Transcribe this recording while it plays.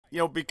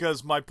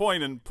because my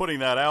point in putting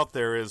that out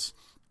there is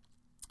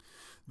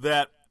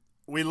that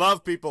we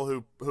love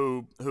people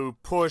who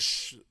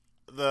push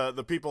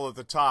the people at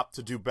the top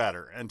to do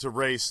better and to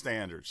raise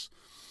standards.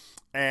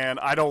 And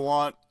I don't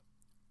want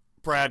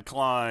Brad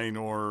Klein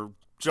or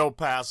Joe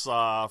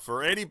Passoff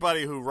or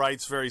anybody who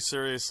writes very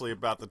seriously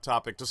about the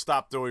topic to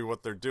stop doing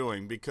what they're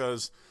doing,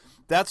 because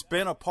that's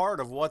been a part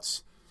of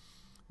what's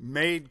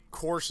made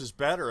courses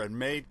better and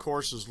made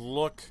courses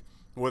look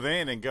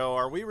within and go,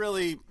 are we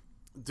really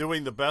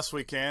doing the best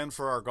we can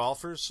for our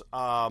golfers?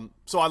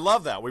 So I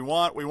love that. We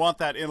want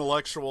that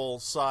intellectual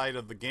side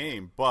of the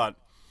game, but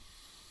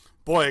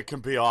boy, it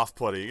can be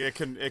off-putting. It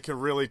can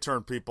really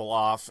turn people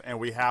off, and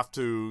we have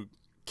to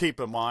keep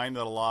in mind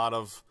that a lot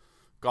of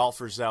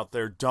golfers out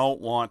there don't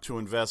want to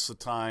invest the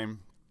time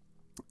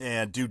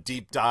and do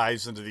deep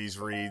dives into these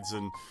reads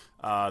and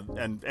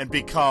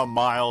become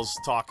Miles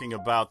talking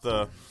about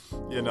the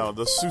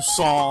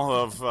sousson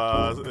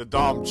of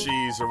Dom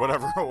cheese or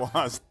whatever it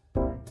was.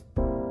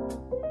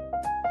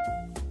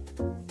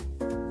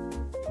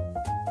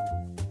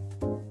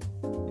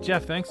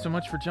 Geoff, thanks so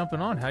much for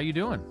jumping on. How you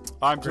doing?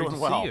 I'm Great doing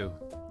to well. See you.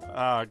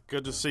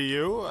 Good to see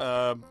you.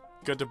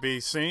 Good to be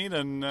seen,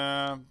 and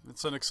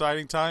it's an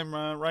exciting time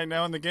right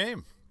now in the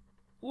game.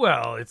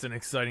 Well, it's an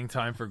exciting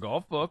time for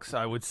golf books,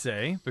 I would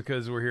say,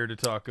 because we're here to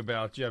talk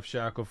about Geoff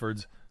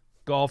Shackelford's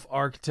Golf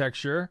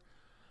Architecture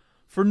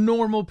for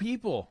Normal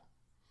People.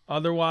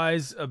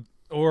 Otherwise,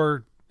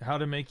 or How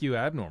to Make You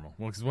Abnormal.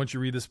 Well, because once you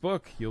read this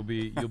book, you'll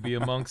be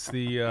amongst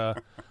the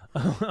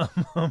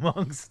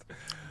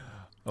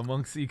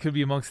you could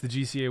be amongst the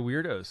GCA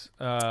weirdos,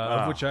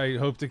 of which I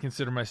hope to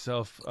consider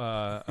myself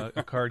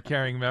a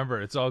card-carrying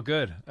member. It's all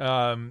good.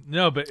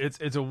 No, but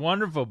it's a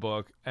wonderful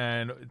book.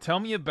 And tell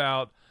me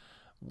about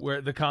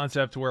where the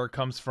concept, where it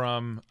comes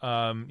from,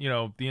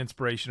 the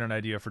inspiration and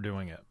idea for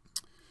doing it.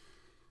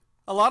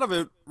 A lot of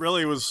it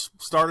really was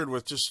started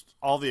with just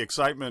all the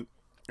excitement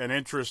and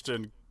interest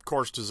in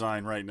course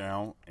design right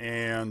now.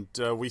 And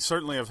we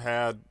certainly have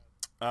had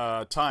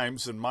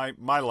times in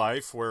my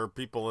life where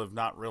people have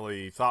not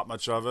really thought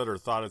much of it or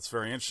thought it's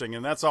very interesting.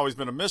 And that's always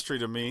been a mystery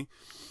to me,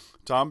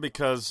 Tom,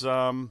 because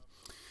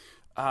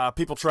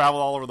people travel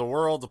all over the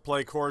world to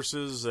play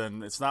courses,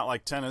 and it's not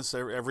like tennis.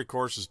 Every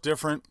course is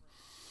different.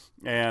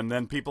 And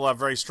then people have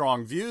very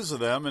strong views of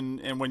them.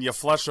 And when you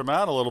flesh them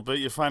out a little bit,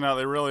 you find out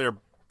they really are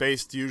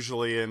based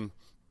usually in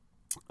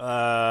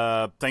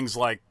things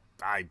like,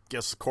 I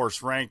guess,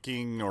 course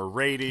ranking or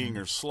rating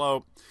or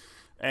slope.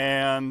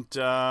 And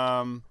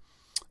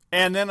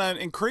then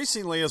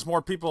increasingly, as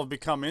more people have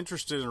become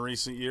interested in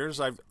recent years,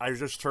 I've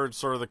just heard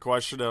sort of the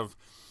question of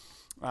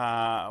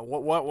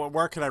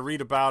where can I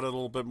read about it a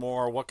little bit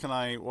more? What can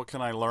I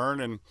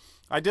learn? And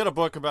I did a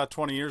book about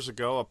 20 years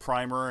ago, a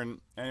primer, and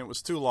it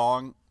was too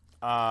long,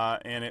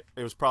 and it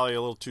was probably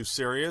a little too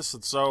serious,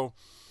 and so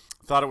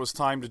I thought it was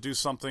time to do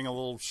something a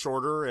little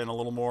shorter and a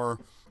little more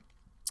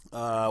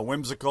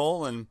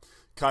whimsical, and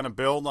kind of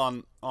build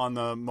on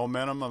the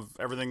momentum of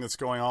everything that's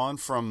going on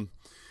from.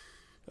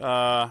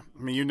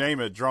 You name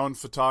it, drone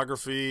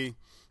photography,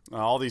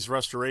 all these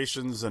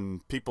restorations,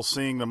 and people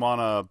seeing them on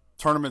a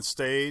tournament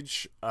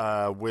stage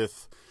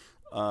with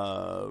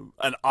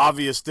an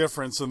obvious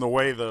difference in the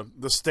way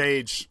the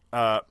stage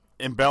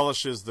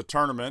embellishes the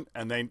tournament,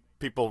 and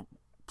people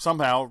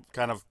somehow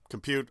kind of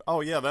compute, oh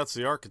yeah, that's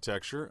the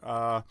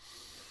architecture.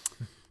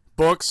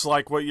 Books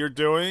like what you're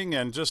doing,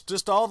 and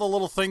just all the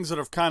little things that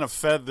have kind of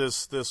fed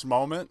this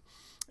moment,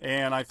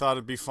 and I thought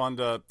it'd be fun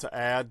to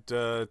add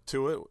to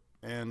it.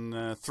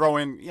 And throw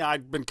in,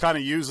 I've been kind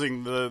of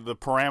using the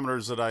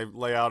parameters that I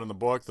lay out in the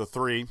book, the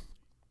three,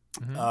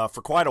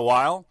 for quite a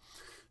while.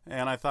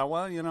 And I thought,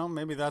 well,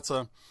 maybe that's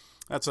a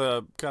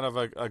kind of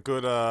a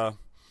good a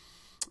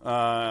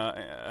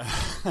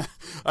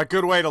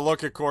good way to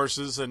look at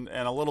courses, and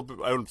a little bit,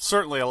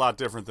 certainly a lot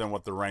different than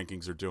what the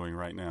rankings are doing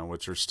right now,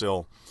 which are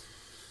still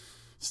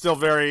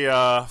very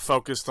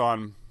focused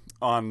on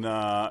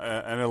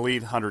an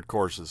elite 100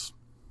 courses.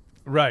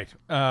 Right.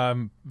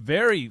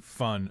 Very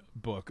fun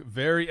book.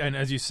 And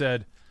as you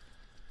said,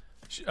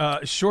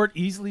 short,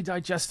 easily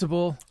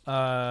digestible,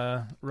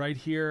 right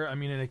here. I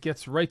mean, and it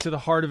gets right to the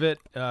heart of it.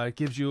 It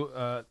gives you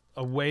a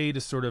way to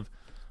sort of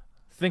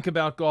think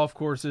about golf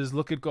courses,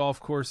 look at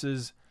golf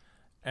courses,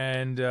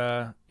 and,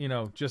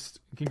 just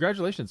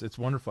congratulations. It's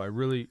wonderful. I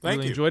really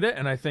enjoyed it.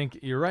 And I think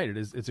you're right.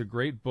 It's a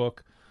great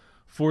book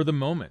for the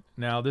moment.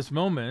 Now, this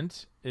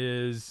moment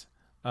is...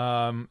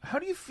 how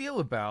do you feel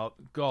about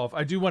golf?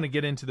 I do want to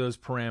get into those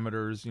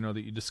parameters,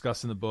 that you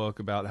discuss in the book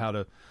about how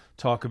to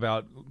talk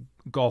about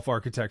golf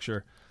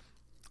architecture.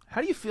 How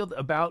do you feel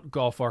about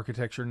golf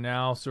architecture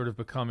now sort of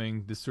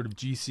becoming this sort of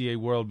GCA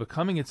world,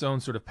 becoming its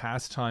own sort of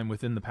pastime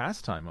within the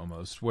pastime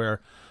almost,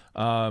 where,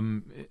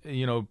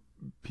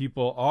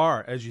 people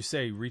are, as you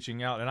say,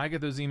 reaching out, and I get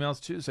those emails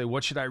too, say,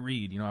 what should I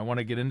read? I want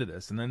to get into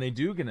this. And then they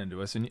do get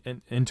into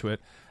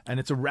it, and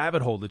it's a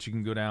rabbit hole that you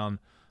can go down.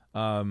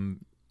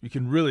 You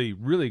can really,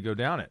 really go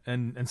down it,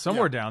 and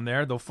somewhere down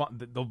there they'll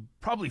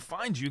probably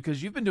find you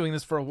because you've been doing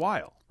this for a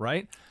while,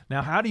 right?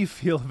 Now, how do you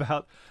feel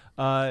about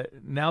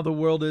now the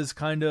world is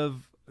kind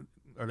of,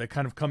 are they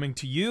kind of coming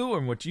to you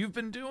and what you've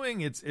been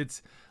doing? Is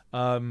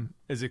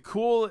it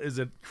cool? Is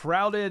it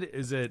crowded?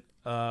 Is it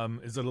a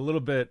little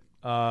bit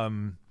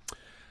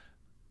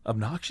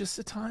obnoxious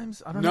at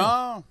times? I don't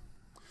know.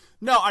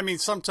 No, I mean,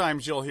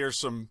 sometimes you'll hear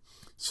some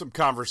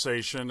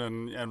conversation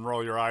and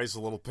roll your eyes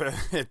a little bit,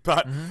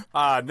 but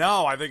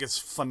no, I think it's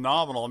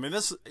phenomenal. I mean,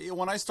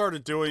 when I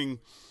started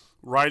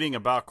writing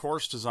about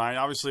course design,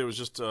 obviously it was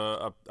just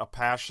a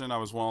passion. I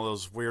was one of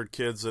those weird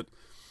kids that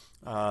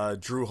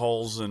drew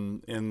holes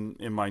in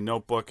my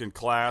notebook in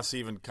class,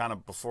 even kind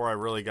of before I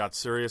really got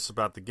serious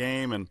about the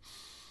game. And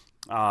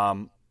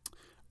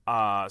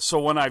so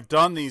when I've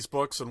done these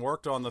books and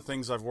worked on the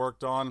things I've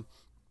worked on,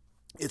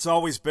 it's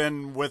always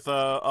been with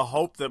a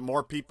hope that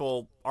more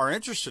people are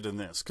interested in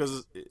this,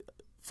 because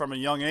from a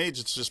young age,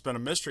 it's just been a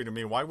mystery to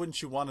me. Why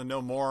wouldn't you want to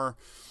know more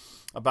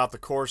about the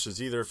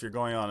courses, either if you're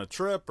going on a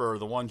trip or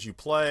the ones you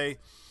play,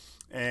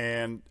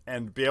 and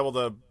be able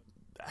to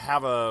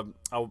have a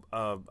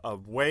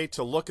way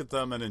to look at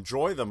them and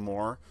enjoy them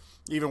more,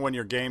 even when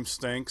your game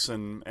stinks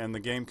and the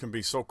game can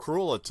be so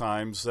cruel at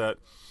times. That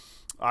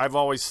I've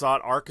always thought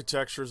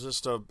architecture is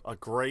just a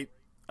great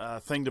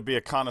thing to be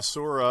a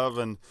connoisseur of,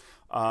 and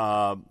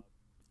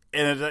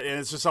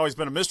it's just always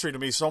been a mystery to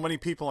me. So many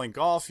people in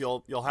golf,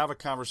 you'll have a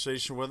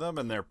conversation with them,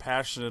 and they're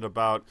passionate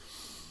about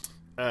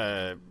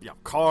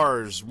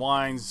cars,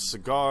 wines,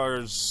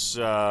 cigars,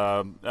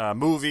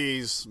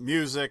 movies,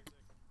 music.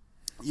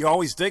 You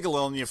always dig a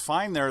little, and you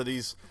find there are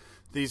these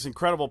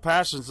incredible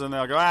passions, and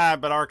they'll go,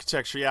 but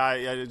architecture,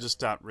 I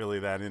just not really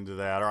that into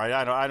that, or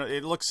I don't.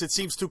 It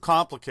seems too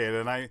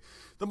complicated. And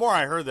the more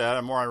I heard that,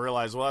 the more I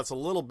realized, well, that's a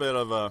little bit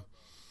of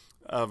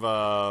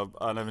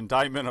an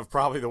indictment of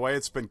probably the way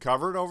it's been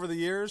covered over the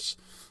years.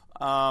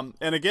 And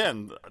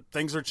again,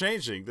 things are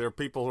changing. There are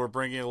people who are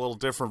bringing a little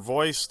different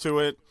voice to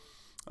it,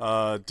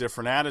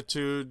 different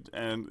attitude,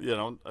 and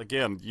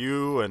again,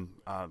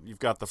 you've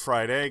got the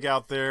fried egg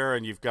out there,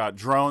 and you've got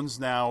drones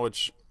now,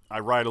 which I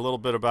write a little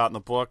bit about in the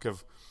book,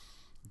 have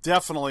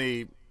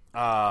definitely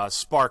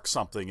sparked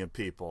something in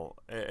people,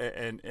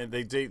 and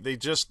they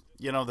just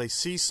they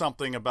see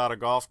something about a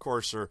golf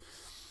course, or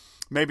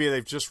maybe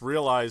they've just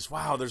realized,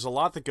 wow, there's a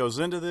lot that goes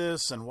into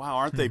this, and wow,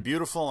 aren't they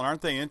beautiful, and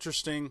aren't they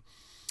interesting,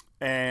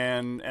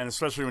 and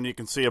especially when you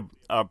can see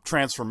a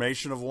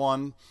transformation of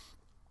one.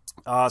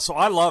 So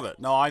I love it.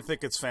 No, I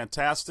think it's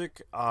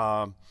fantastic.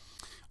 I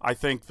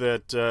think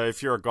that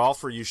if you're a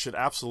golfer, you should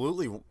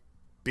absolutely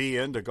be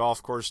into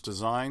golf course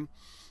design,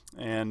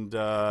 and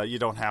you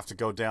don't have to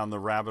go down the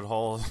rabbit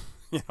hole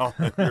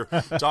that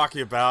you're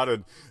talking about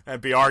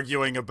and be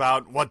arguing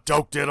about what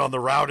Doak did on the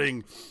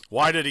routing.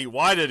 Why did he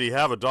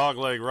have a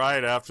dogleg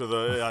right after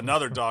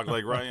another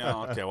dogleg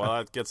right? Okay, well,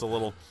 that gets a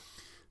little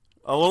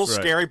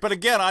scary. But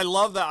again, I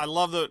love that. I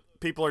love that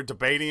people are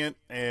debating it,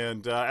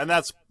 and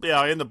that's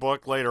in the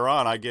book later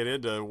on. I get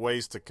into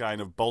ways to kind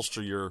of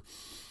bolster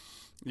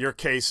your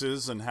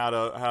cases, and how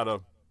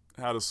to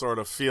sort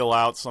of feel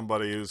out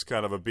somebody who's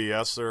kind of a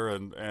BSer,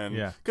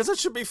 and because it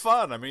should be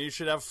fun. I mean, you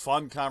should have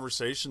fun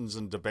conversations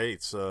and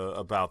debates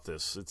about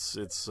this.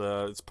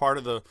 It's part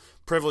of the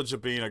privilege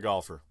of being a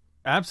golfer.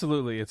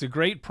 Absolutely, it's a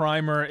great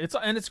primer.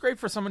 It's great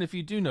for someone if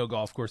you do know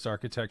golf course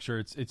architecture.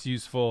 It's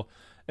useful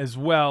as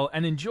well,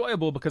 and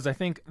enjoyable, because I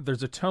think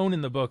there's a tone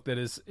in the book that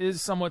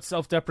is somewhat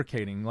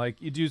self-deprecating.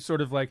 Like, you do sort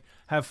of like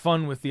have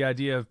fun with the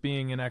idea of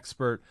being an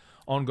expert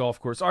on golf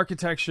course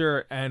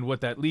architecture and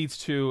what that leads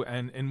to.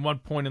 And in one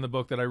point in the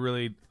book that I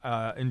really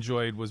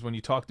enjoyed was when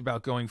you talked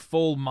about going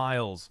full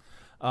miles.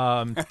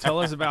 Tell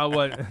us about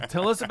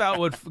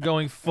what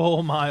going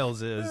full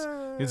miles is.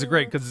 It's a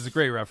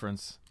great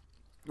reference.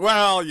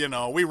 Well,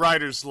 we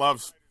writers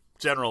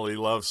generally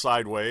love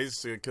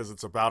Sideways, because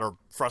it's about a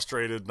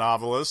frustrated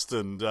novelist,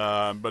 and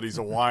but he's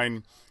a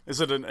wine.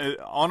 Is it an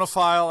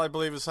onophile, I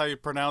believe is how you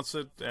pronounce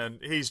it? And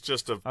he's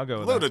just a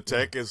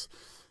lunatic. As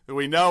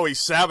we know, he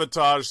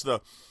sabotaged the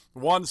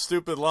one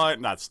stupid line.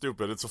 Not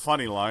stupid, it's a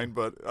funny line,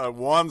 but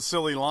one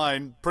silly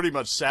line pretty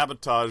much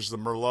sabotaged the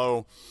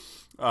Merlot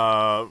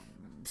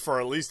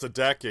for at least a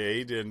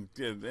decade, and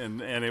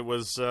it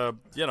was Paul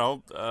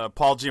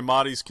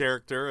Giamatti's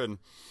character, and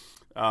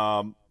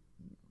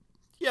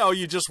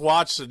you just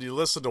watch and you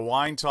listen to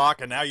wine talk,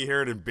 and now you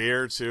hear it in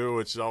beer too,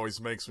 which always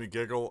makes me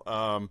giggle.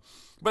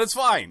 But it's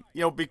fine,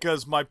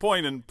 because my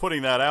point in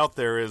putting that out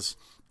there is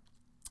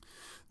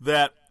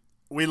that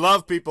we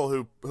love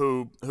people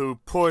who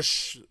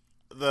push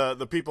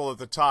the people at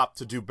the top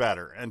to do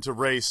better and to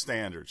raise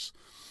standards.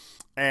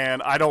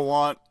 And I don't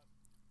want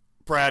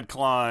Brad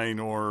Klein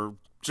or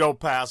Joe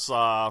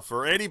Passoff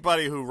or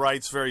anybody who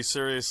writes very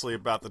seriously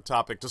about the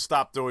topic to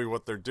stop doing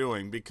what they're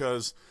doing,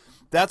 because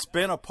that's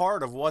been a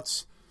part of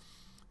what's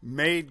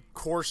made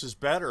courses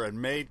better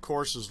and made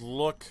courses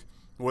look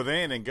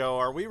within and go,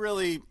 are we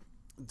really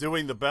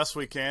doing the best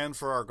we can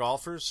for our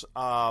golfers?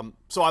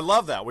 So I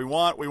love that. We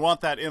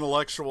want that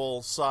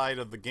intellectual side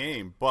of the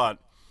game, but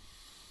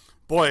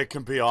boy, it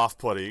can be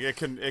off-putting. It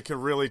can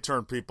really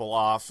turn people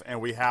off, and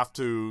we have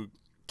to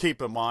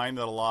keep in mind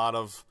that a lot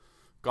of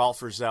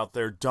golfers out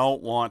there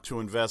don't want to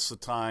invest the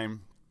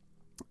time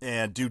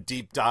and do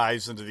deep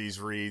dives into these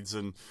reeds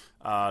and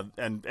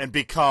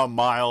become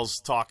Miles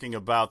talking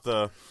about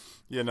the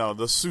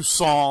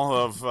sousson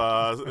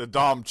of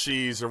Dom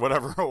cheese or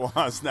whatever it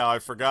was. Now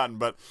I've forgotten,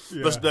 but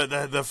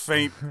the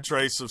faint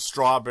trace of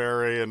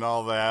strawberry and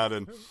all that,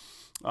 and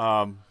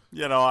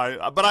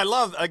but I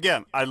love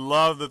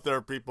that there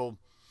are people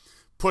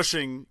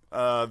pushing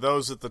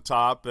those at the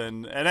top,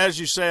 and as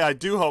you say, I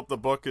do hope the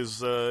book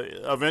is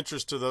of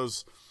interest to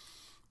those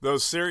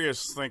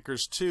serious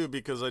thinkers too,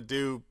 because I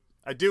do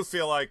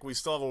feel like we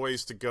still have a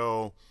ways to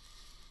go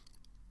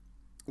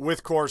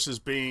with courses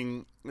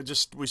being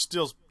we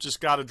still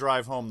got to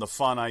drive home the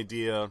fun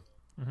idea.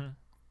 Mm-hmm.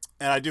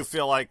 And I do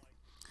feel like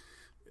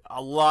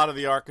a lot of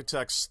the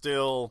architects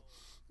still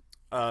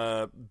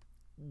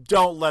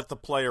don't let the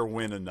player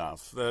win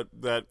enough. And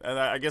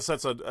I guess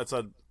that's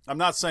a I'm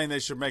not saying they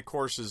should make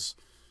courses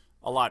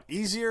a lot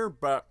easier,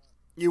 but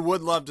you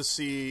would love to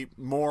see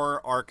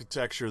more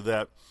architecture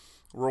that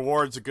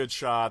rewards a good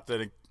shot,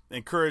 that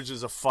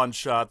encourages a fun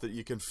shot that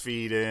you can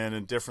feed in,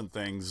 and different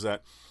things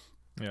that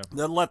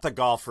let the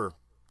golfer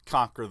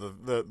conquer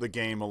the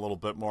game a little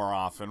bit more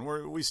often.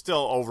 We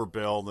still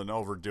overbuild and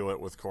overdo it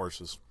with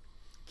courses.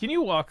 Can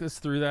you walk us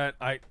through that?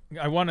 I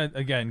want to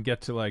again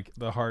get to like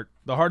the heart.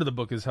 The heart of the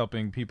book is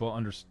helping people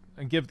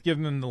understand, give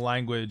them the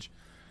language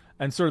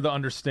and sort of the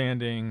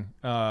understanding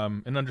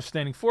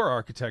for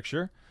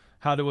architecture,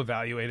 how to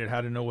evaluate it,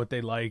 how to know what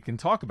they like and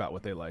talk about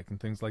what they like and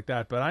things like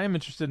that. But I am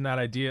interested in that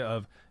idea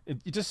of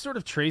just sort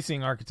of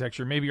tracing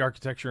architecture, maybe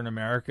architecture in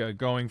America,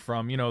 going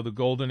from the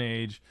golden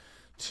age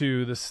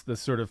to this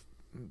sort of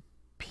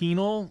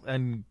penal,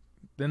 and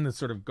then the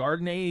sort of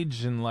garden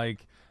age, and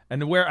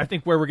where I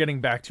think where we're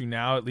getting back to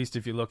now, at least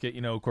if you look at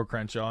Core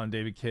Crenshaw and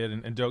David Kidd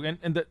and Doak,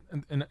 and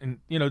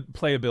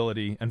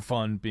playability and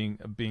fun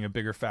being a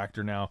bigger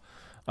factor now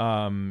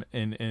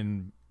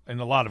in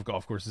a lot of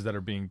golf courses that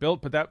are being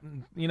built. But that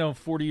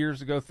 40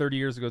 years ago, 30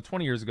 years ago,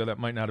 20 years ago, that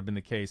might not have been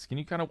the case. Can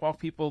you kind of walk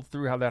people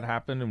through how that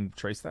happened and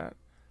trace that?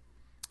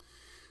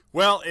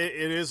 Well,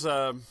 it is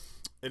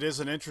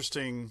an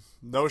interesting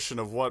notion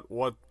of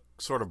what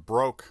sort of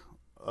broke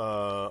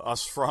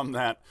us from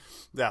that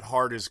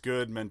hard is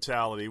good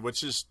mentality,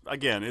 which is,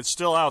 again, it's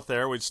still out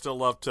there. We'd still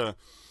love to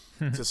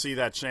see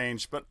that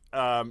change, but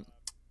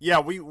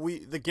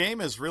the game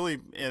has really,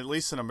 at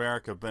least in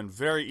America, been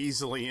very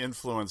easily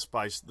influenced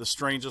by the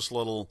strangest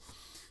little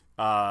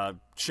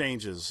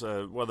changes,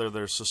 whether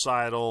they're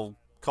societal,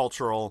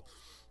 cultural,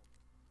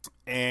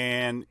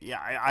 and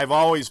I've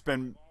always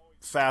been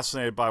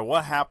fascinated by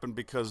what happened,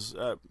 because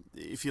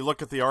if you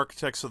look at the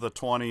architects of the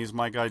 20s,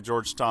 my guy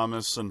George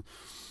Thomas and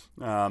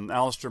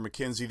Alistair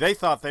McKenzie, they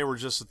thought they were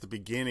just at the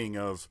beginning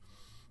of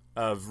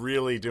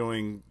really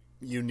doing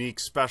unique,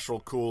 special,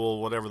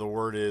 cool, whatever the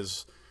word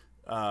is,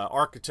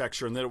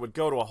 architecture, and that it would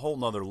go to a whole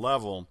nother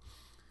level.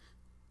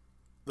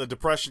 The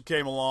Depression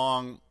came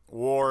along,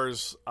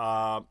 wars,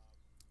 and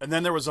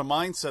then there was a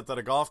mindset that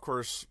a golf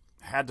course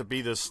had to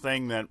be this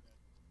thing that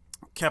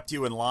kept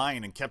you in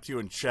line and kept you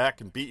in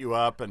check and beat you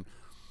up, and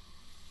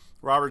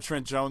Robert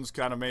Trent Jones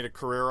kind of made a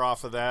career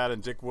off of that,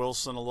 and Dick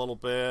Wilson a little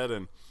bit,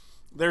 and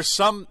there's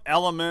some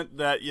element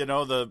that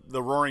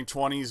the Roaring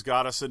Twenties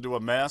got us into a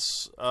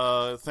mess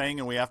thing,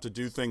 and we have to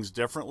do things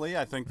differently.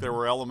 I think there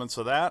were elements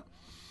of that.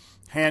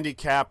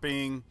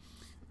 Handicapping,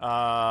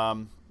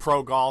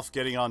 pro golf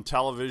getting on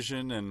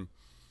television, and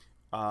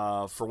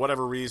for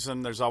whatever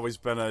reason, there's always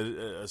been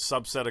a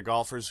subset of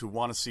golfers who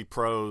want to see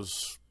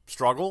pros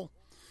struggle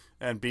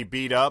and be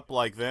beat up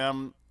like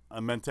them,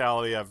 a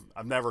mentality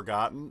I've never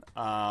gotten.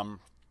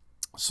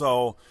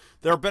 So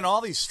there have been all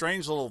these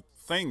strange little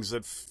things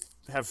that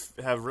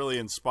have really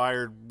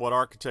inspired what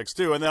architects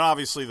do. And then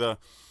obviously the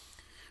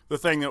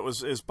thing that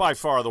is by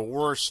far the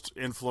worst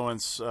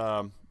influence,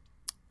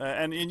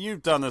 and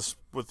you've done this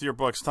with your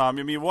books, Tom.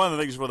 I mean, one of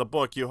the things with a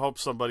book, you hope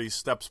somebody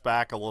steps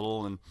back a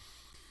little and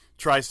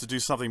tries to do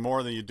something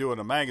more than you do in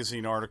a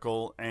magazine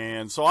article.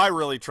 And so I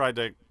really tried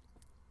to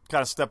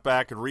kind of step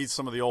back and read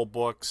some of the old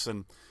books,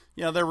 and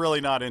they're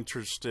really not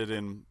interested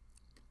in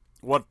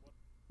what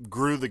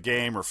grew the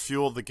game or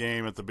fueled the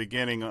game at the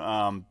beginning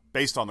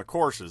based on the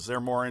courses. They're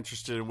more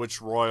interested in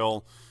which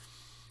Royal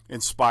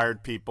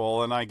inspired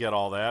people, and I get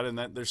all that, and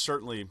that there's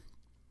certainly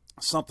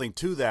something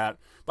to that.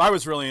 But I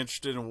was really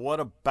interested in what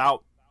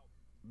about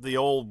the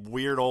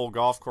weird old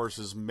golf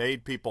courses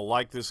made people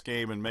like this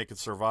game and make it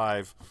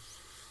survive,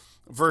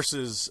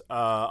 versus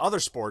other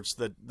sports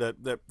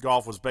that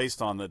golf was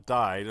based on that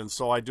died. And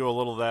so I do a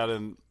little of that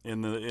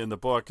in the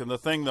book. And the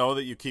thing, though,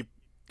 that you keep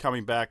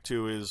coming back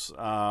to is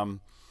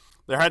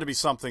there had to be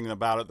something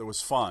about it that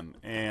was fun.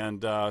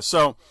 And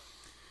so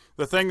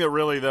the thing that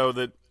really, though,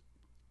 that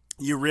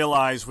you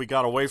realize we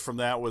got away from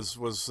that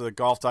was the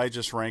Golf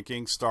Digest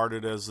ranking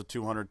started as the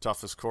 200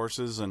 toughest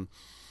courses, and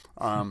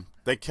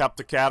they kept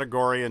the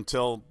category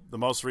until the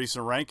most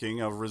recent ranking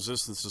of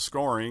resistance to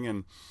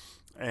scoring,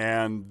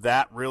 and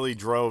that really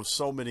drove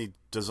so many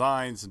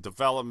designs and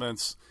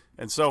developments.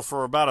 And so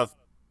for about a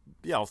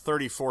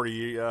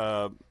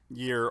 30-40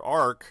 year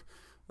arc,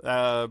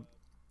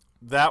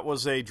 that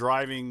was a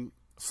driving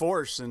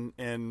force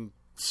in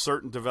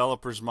certain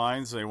developers'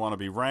 minds. They want to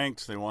be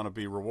ranked, they want to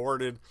be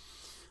rewarded,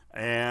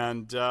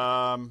 and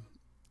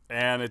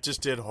it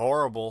just did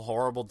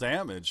horrible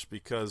damage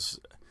because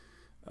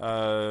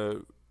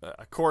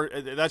a course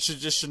that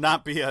should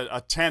not be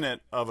a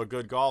tenet of a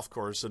good golf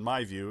course, in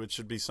my view. It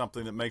should be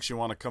something that makes you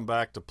want to come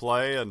back to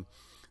play and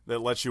that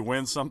lets you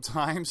win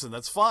sometimes, and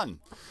that's fun.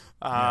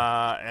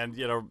 And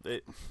you know,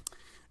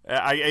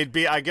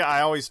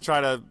 I always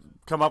try to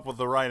come up with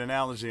the right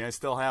analogy. I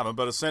still haven't,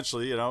 but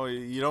essentially, you know,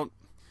 you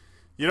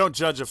don't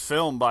judge a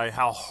film by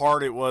how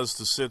hard it was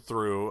to sit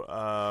through.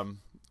 There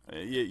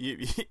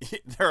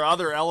are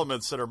other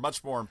elements that are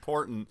much more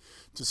important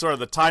to sort of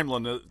the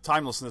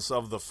timelessness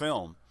of the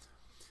film.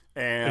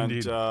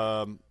 And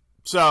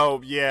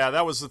so, yeah,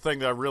 that was the thing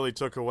that I really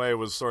took away,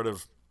 was sort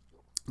of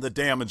the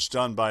damage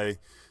done by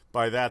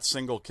that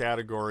single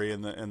category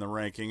in the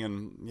ranking.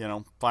 And, you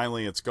know,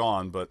 finally it's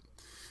gone. But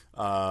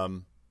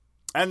and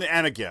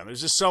again,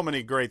 there's just so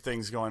many great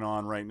things going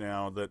on right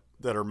now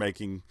that are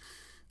making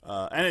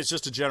and it's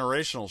just a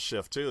generational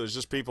shift too. There's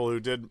just people who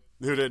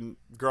didn't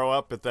grow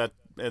up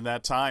in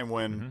that time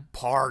when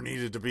par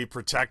needed to be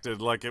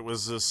protected like it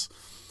was this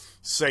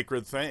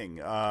sacred thing.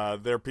 There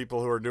are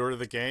people who are newer to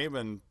the game,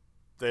 and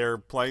they're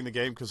playing the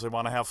game because they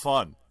want to have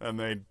fun, and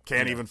they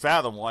can't even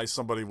fathom why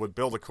somebody would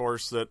build a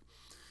course that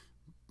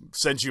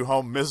sends you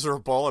home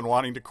miserable and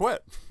wanting to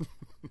quit.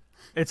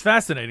 It's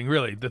fascinating,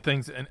 really, the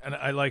things, and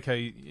I like how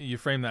you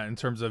frame that in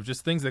terms of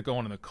just things that go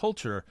on in the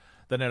culture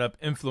that end up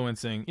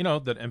influencing, you know,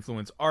 that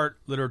influence art,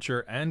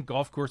 literature, and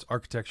golf course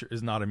architecture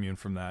is not immune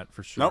from that,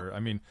 for sure.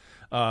 Nope.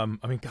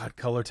 I mean, God,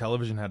 color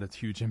television had a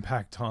huge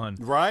impact on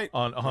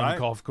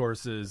golf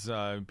courses.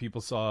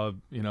 People saw,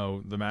 you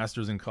know, the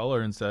Masters in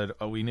color and said,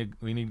 "Oh, we need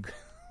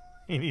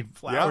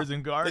flowers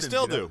and gardens." They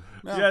still do.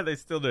 Yeah. Yeah, they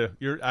still do.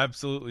 You're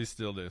absolutely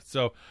still do.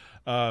 So,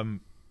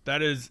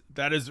 that is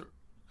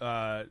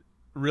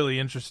really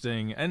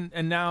interesting.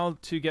 And now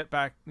to get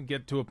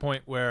to a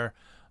point where,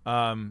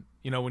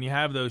 you know, when you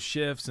have those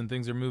shifts and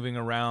things are moving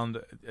around,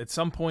 at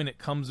some point it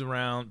comes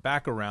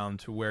back around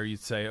to where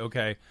you'd say,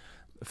 okay,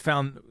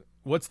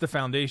 what's the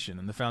foundation?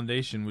 And the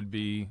foundation would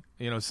be,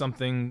 you know,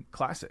 something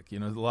classic. You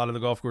know, a lot of the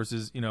golf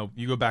courses, you know,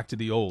 you go back to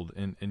the old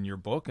in your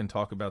book and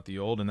talk about the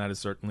old, and that is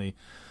certainly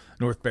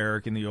North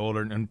Berwick and the old,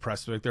 and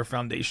Prestwick. They're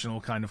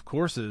foundational kind of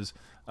courses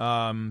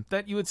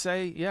that you would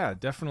say, yeah,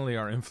 definitely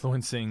are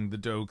influencing the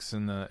Dokes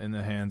and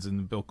the Hands and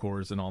the Bill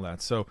Coors and all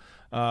that. So,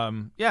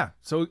 yeah,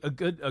 so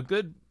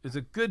it's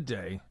a good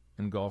day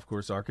in golf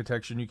course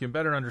architecture, and you can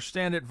better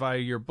understand it via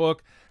your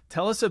book.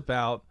 Tell us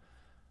about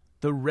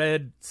the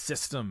red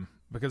system,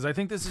 because I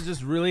think this is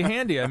just really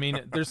handy. I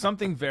mean, there's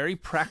something very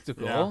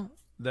practical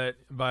that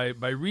by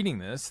reading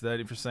this, that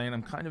if you're saying,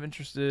 I'm kind of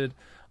interested,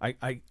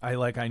 I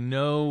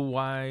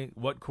know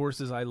what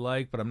courses I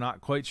like, but I'm not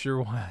quite sure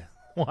why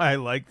I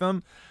like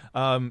them.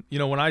 You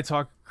know, when I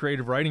talk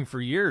creative writing for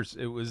years,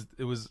 it was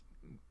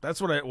that's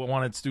what I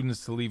wanted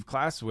students to leave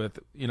class with,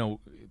 you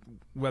know,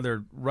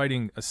 whether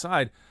writing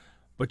aside,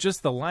 but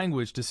just the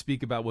language to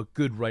speak about what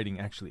good writing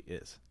actually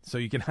is. So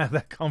you can have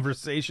that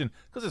conversation,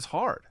 because it's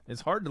hard.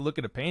 It's hard to look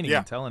at a painting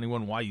and tell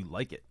anyone why you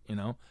like it. You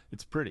know,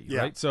 it's pretty,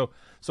 right? So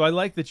I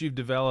like that you've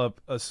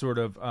developed a sort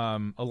of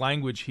a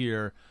language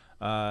here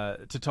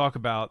to talk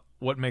about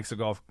what makes a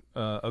golf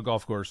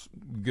course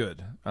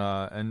good.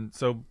 And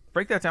so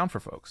break that down for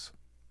folks.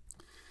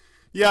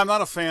 Yeah, I'm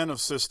not a fan of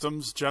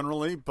systems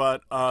generally,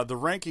 but the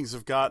rankings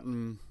have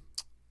gotten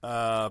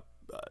a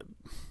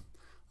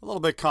little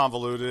bit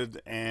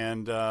convoluted,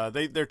 and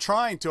they're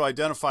trying to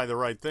identify the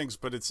right things,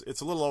 but it's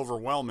a little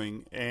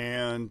overwhelming.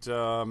 And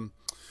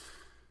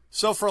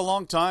so for a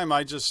long time,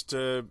 I just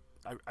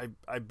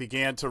I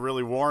began to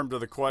really warm to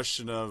the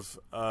question of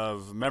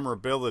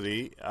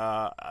memorability.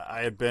 I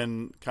had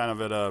been kind of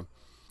at a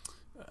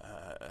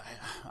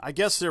I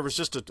guess there was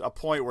just a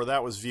point where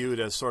that was viewed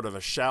as sort of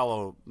a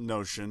shallow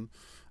notion.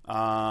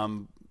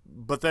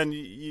 But then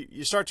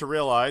you start to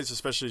realize,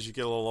 especially as you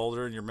get a little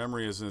older and your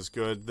memory isn't as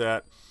good,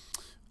 that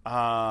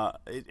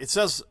it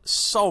says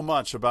so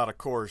much about a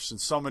course in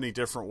so many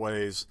different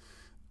ways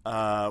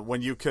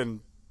when you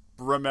can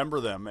remember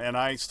them. And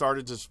I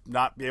started to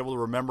not be able to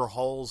remember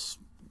holes,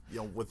 you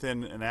know,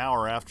 within an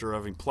hour after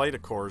having played a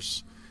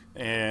course,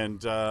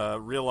 and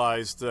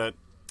realized that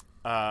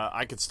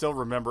I could still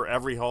remember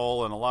every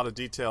hole and a lot of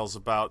details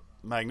about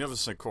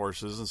magnificent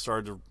courses, and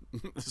started to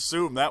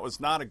assume that was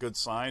not a good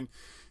sign.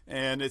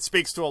 And it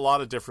speaks to a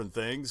lot of different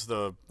things.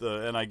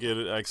 And I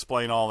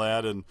explain all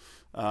that, and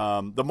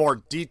the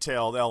more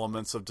detailed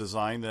elements of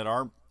design that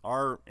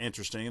are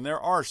interesting. And there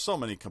are so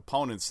many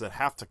components that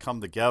have to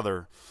come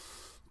together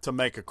to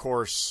make a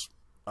course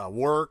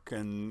work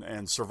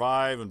and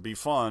survive and be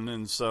fun.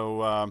 And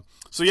so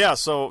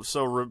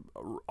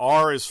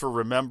R is for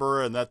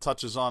remember, and that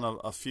touches on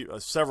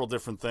several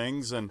different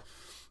things. And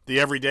the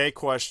everyday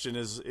question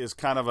is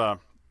kind of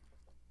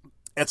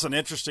it's an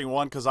interesting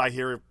one, because I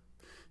hear,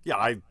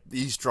 I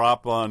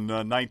eavesdrop on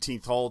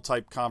 19th hole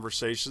type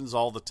conversations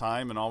all the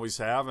time, and always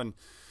have, and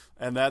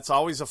that's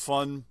always a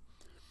fun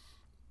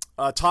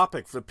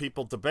topic for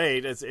people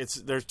debate.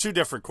 There's two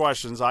different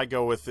questions. I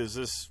go with, is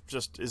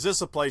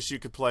this a place you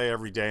could play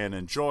every day and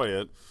enjoy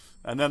it?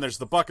 And then there's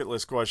the bucket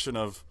list question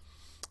of,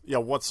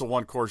 what's the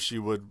one course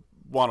you would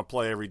want to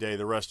play every day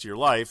the rest of your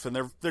life?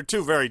 And they're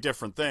two very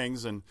different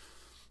things. And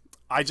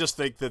I just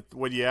think that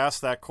when you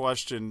ask that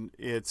question,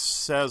 it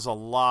says a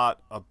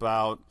lot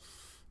about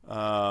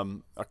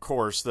a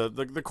course.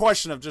 The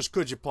question of just,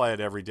 could you play it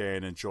every day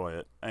and enjoy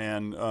it?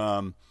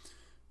 And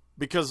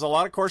because a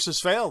lot of courses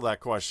fail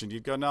that question. You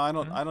go, no,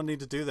 I don't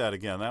need to do that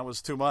again. That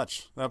was too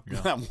much.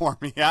 That wore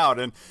me out.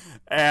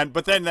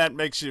 But then that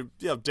makes you,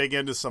 dig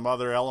into some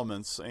other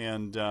elements.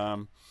 And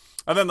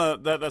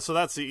then so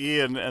that's the E,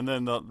 and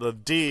then the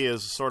D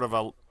is sort of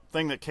a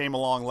thing that came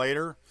along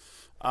later.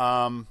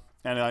 And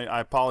I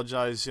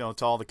apologize, to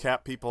all the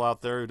cat people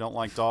out there who don't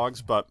like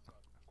dogs, but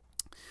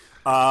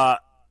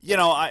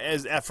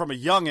from a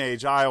young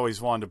age, I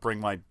always wanted to bring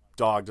my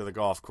dog to the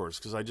golf course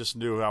because I just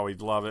knew how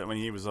he'd love it. I mean,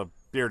 he was a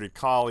bearded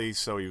collie,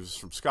 so he was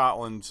from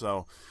Scotland.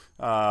 So,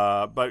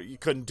 but you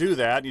couldn't do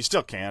that, and you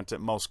still can't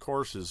at most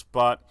courses.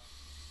 But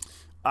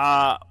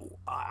I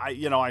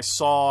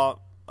saw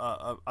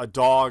a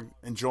dog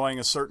enjoying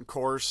a certain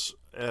course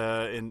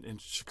in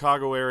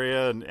Chicago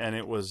area, and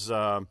it was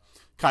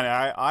kind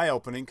of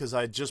eye-opening because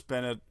I had just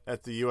been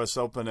at the U.S.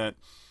 Open at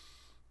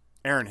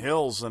Erin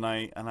Hills, and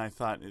I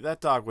thought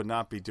that dog would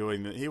not be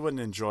doing that. He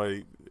wouldn't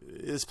enjoy.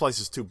 This place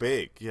is too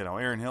big.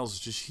 Erin Hills is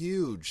just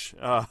huge,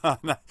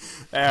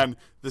 and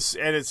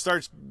it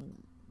starts,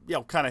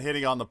 kind of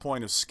hitting on the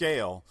point of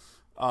scale.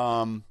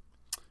 And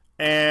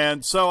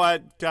so I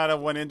kind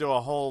of went into a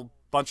whole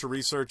bunch of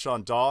research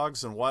on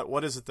dogs and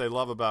what is it they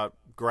love about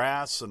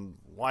grass and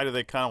why do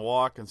they kind of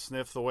walk and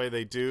sniff the way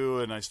they do.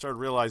 And I started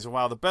realizing,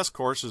 wow, the best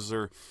courses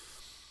are,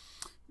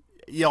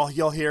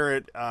 you'll hear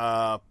it.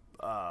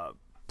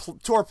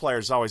 Tour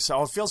players always say,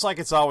 it feels like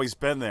it's always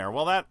been there.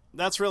 Well,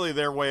 that's really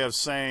their way of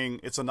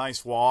saying it's a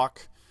nice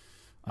walk,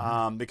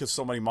 because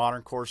so many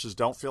modern courses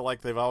don't feel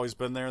like they've always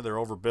been there. They're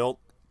overbuilt,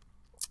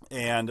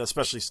 and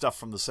especially stuff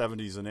from the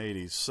 70s and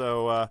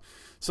 80s.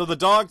 So the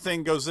dog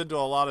thing goes into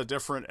a lot of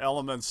different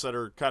elements that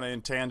are kind of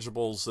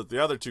intangibles that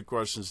the other two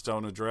questions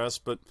don't address.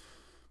 But,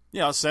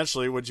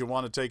 essentially, would you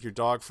want to take your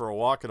dog for a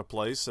walk at a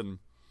place? And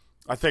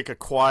I think a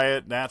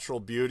quiet, natural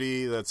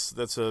beauty that's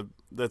just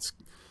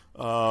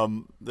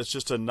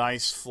a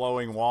nice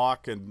flowing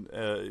walk, and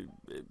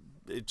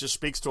it just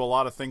speaks to a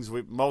lot of things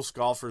most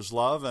golfers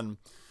love, and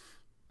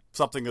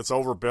something that's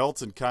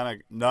overbuilt and kind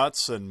of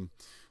nuts, and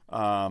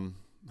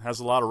has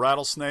a lot of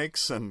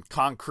rattlesnakes and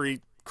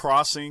concrete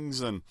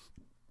crossings, and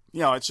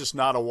it's just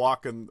not a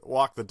walk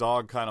the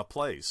dog kind of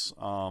place.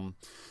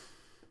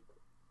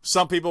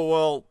 Some people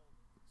will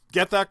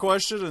get that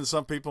question, and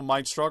some people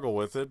might struggle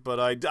with it, but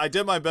I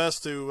did my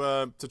best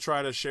to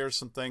try to share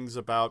some things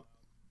about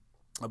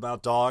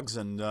dogs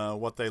and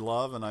what they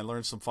love, and I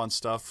learned some fun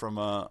stuff from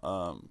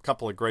a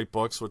couple of great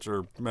books which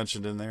are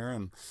mentioned in there,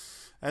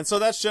 and so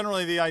that's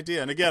generally the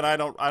idea. And again, I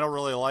don't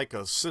really like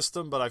a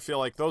system, but I feel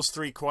like those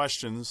three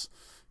questions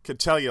could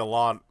tell you a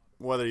lot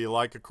whether you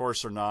like a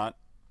course or not.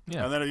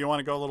 Yeah. And then if you want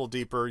to go a little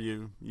deeper,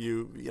 you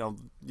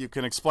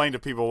can explain to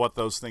people what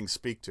those things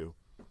speak to.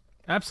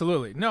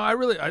 Absolutely. No, I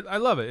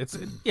love it.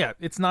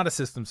 It's not a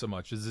system so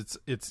much as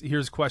it's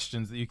here's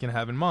questions that you can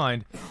have in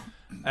mind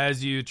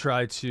as you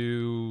try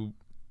to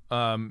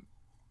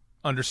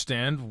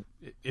understand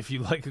if you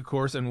like a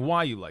course and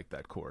why you like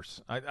that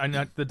course.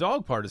 The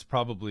dog part is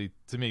probably,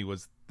 to me,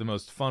 was the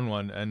most fun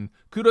one, and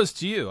kudos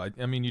to you.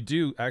 I mean,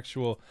 you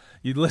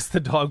list the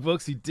dog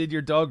books, you did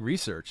your dog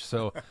research,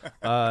 so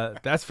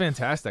that's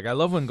fantastic. I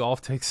love when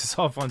golf takes us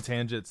off on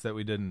tangents that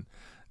we didn't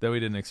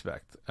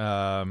expect,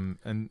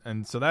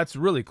 and so that's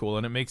really cool,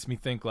 and it makes me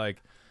think,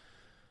 like,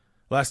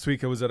 last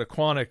week I was at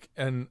Aquanic,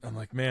 and I'm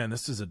like, man,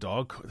 this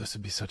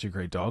would be such a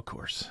great dog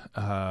course.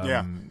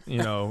 I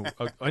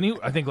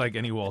think like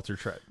any Walter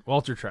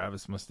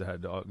Travis must have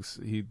had dogs.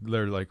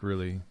 They're like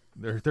really,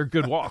 they're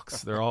good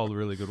walks. They're all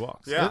really good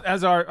walks. Yeah.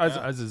 As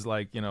is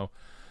like, a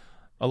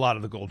lot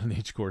of the Golden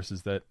Age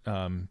courses that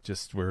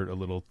just were a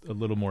little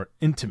more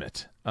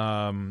intimate,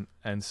 and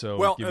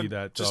so give you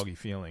that doggy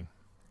feeling.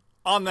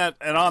 On that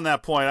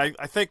point,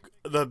 I think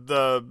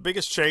the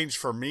biggest change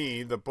for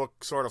me, the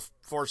book sort of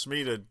forced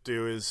me to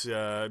do, is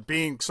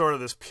being sort of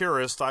this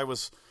purist. I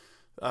was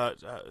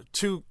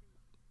too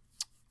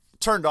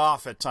turned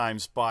off at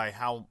times by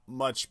how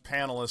much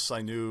panelists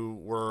I knew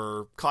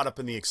were caught up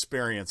in the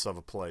experience of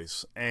a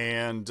place,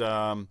 and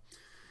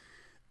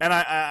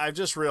I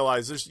just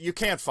realized you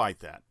can't fight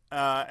that,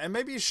 and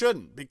maybe you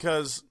shouldn't,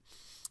 because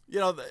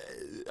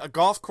a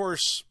golf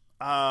course.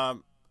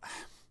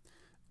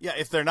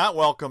 If they're not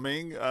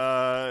welcoming,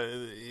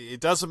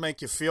 it doesn't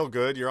make you feel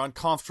good. You're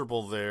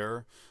uncomfortable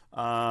there,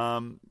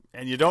 and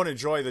you don't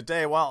enjoy the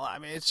day. Well, I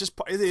mean, it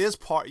is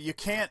part. You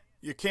can't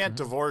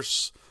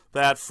divorce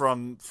that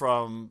from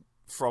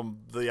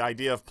the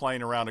idea of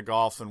playing around a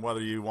golf and whether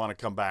you want to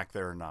come back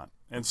there or not.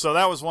 And so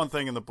that was one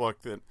thing in the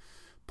book, that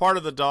part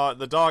of the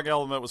dog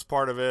element was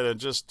part of it, and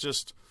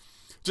just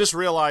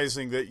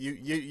realizing that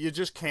you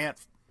just can't.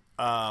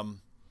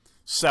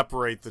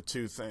 separate the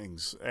two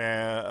things.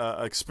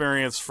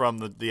 Experience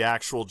from the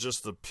actual,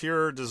 just the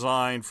pure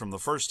design from the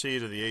first tee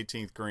to the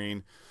 18th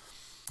green.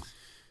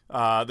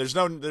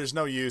 There's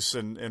no use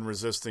in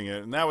resisting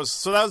it, and that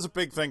was a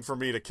big thing for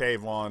me to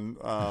cave on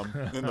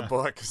in the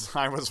book, because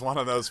I was one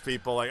of those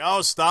people like,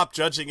 oh, stop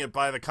judging it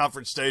by the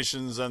comfort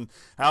stations and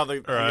how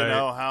the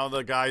how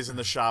the guys in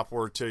the shop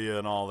were to you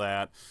and all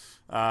that,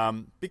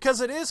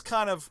 because it is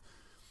kind of,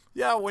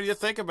 when you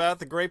think about it,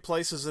 the great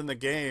places in the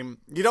game,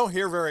 you don't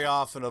hear very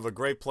often of a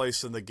great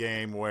place in the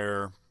game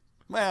where,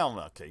 well,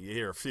 okay, you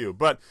hear a few,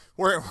 but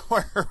where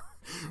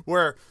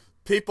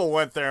people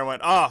went there and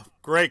went, oh,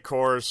 great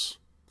course.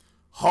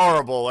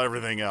 Horrible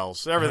everything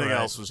else. Everything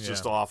else was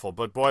just awful.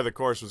 But boy, the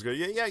course was good.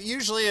 Yeah,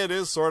 usually it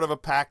is sort of a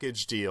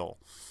package deal.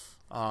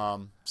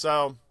 Some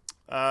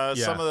of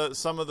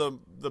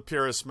the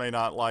purists may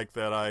not like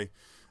that.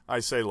 I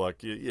say,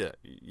 look,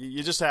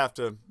 you just have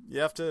to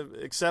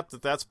accept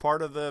that that's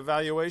part of the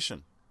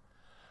evaluation.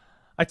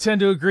 I tend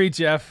to agree,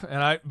 Geoff,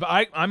 and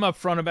I'm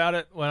upfront about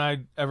it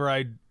whenever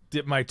I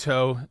dip my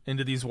toe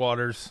into these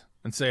waters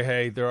and say,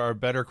 hey, there are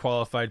better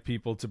qualified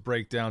people to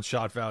break down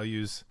shot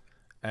values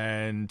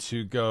and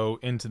to go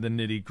into the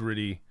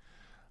nitty-gritty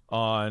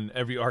on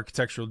every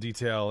architectural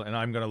detail, and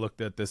I'm going to look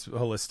at this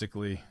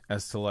holistically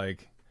as to,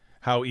 like,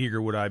 how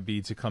eager would I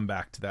be to come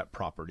back to that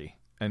property.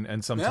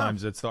 And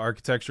sometimes it's the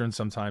architecture, and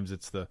sometimes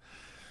it's the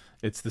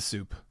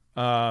soup.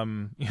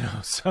 So.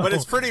 But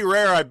it's pretty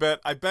rare, I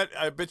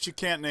bet you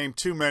can't name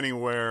too many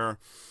where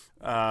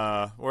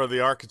the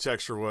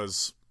architecture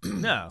was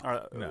No.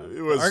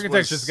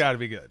 Architecture's got to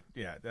be good.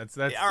 Yeah,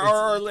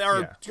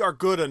 are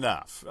good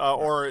enough.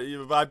 Or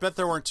I bet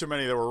there weren't too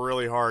many that were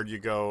really hard. You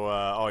go,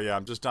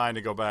 I'm just dying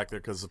to go back there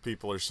because the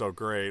people are so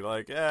great.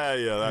 Like,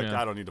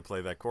 I don't need to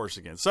play that course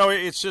again. So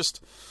it's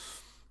just,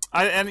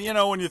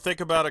 when you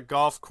think about a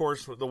golf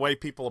course, the way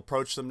people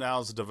approach them now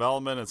as a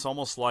development, it's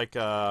almost like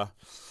it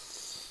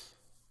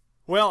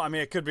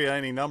could be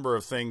any number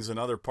of things in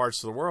other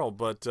parts of the world,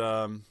 but.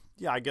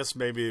 I guess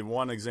maybe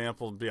one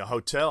example would be a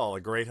hotel, a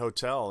great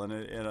hotel. And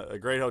a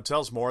great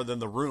hotel's more than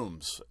the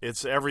rooms.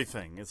 It's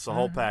everything. It's the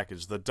whole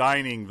package. The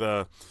dining,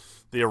 the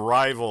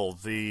arrival,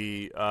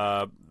 the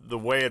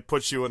way it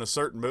puts you in a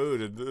certain mood,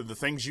 and the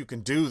things you can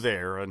do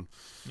there. And,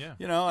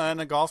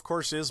 and a golf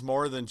course is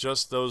more than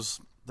just those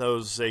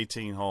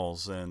 18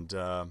 holes. And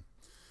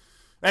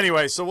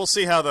anyway, so we'll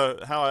see how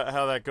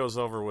that goes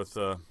over with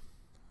the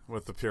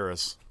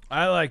purists.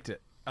 I liked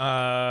it.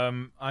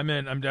 I'm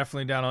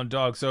definitely down on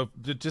dog. So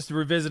just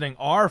revisiting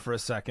R for a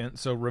second.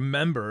 So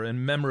remember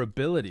and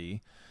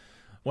memorability.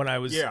 When I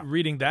was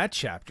reading that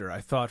chapter, I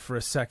thought for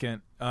a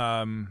second,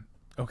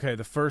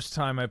 the first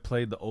time I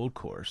played the old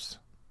course,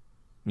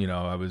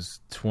 I was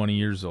 20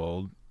 years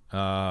old.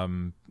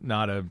 Would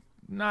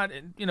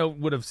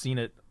have seen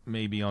it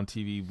maybe on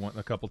TV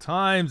a couple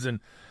times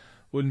and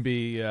wouldn't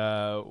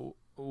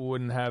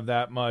have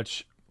that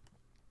much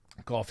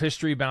golf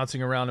history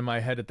bouncing around in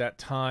my head at that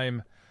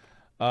time.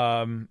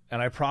 And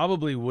I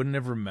probably wouldn't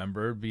have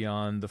remembered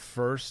beyond the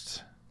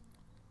first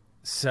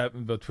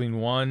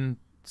between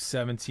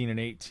 17 and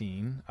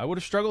 18. I would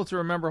have struggled to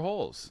remember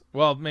holes.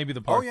 Well, maybe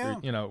the par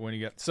 3, when you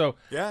get so.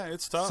 Yeah,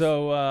 it's tough.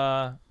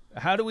 So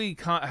how do we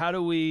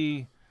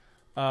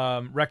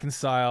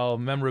reconcile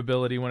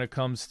memorability when it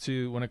comes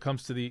to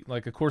the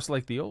a course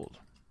like the Old?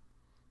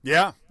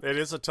 Yeah, it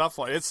is a tough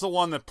one. It's the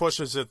one that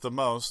pushes it the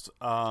most.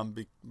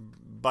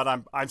 But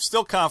I'm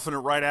still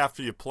confident right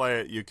after you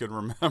play it, you can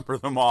remember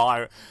them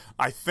all.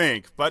 I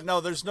think, but no,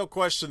 there's no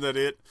question that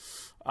it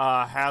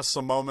has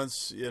some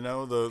moments.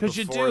 Because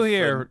you do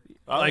hear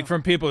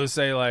from people who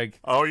say like,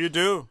 "Oh, you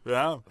do,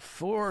 yeah,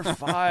 4,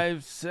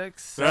 5,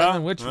 6,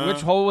 7. Which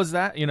hole was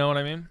that? You know what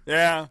I mean?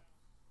 Yeah.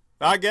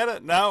 I get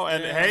it. No,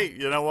 and hey,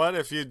 you know what?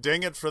 If you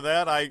ding it for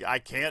that, I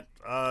can't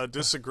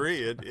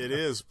disagree. It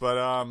is, but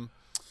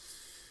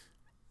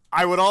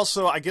I would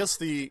also, I guess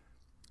this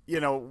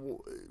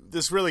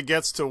really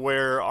gets to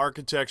where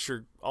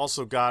architecture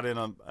also got in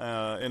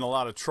a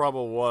lot of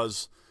trouble,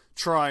 was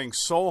trying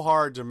so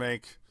hard to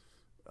make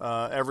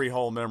every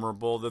hole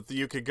memorable that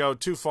you could go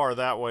too far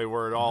that way,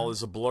 where it all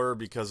is a blur,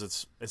 because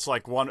it's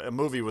like a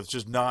movie with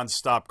just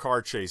nonstop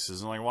car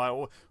chases, and like,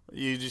 why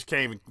you just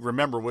can't even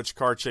remember which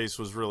car chase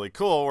was really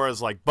cool. Whereas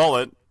like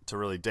Bullet, to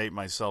really date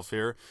myself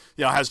here,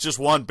 has just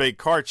one big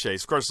car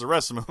chase. Of course, the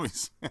rest of the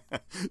movie's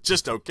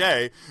just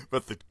okay,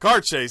 but the car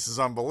chase is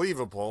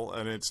unbelievable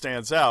and it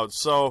stands out.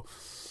 So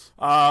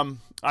I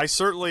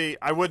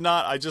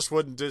just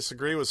wouldn't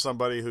disagree with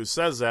somebody who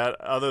says that,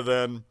 other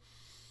than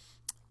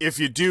if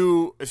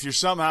you're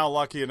somehow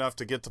lucky enough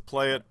to get to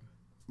play it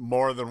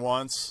more than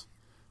once,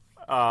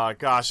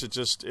 it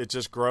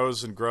just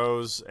grows and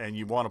grows, and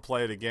you want to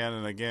play it again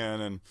and again.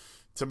 And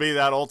to me,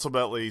 that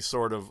ultimately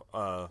sort of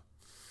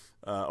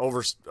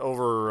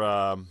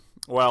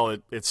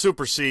it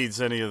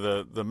supersedes any of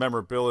the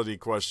memorability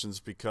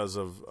questions, because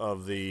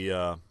of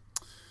the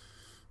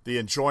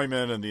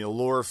enjoyment and the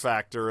allure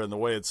factor and the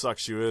way it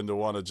sucks you in to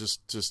want to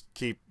just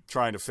keep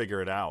trying to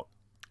figure it out.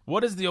 What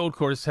does the Old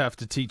course have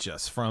to teach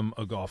us from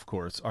a golf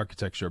course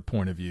architecture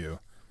point of view?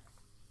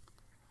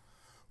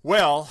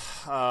 Well,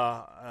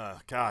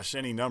 gosh,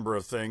 any number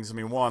of things. I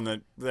mean,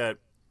 one that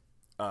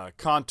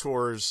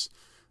contours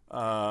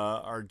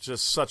are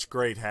just such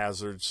great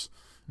hazards,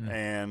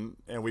 and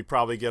we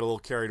probably get a little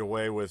carried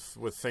away with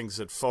things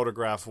that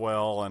photograph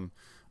well. And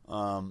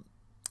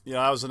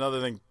that was another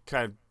thing.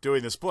 Kind of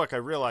doing this book, I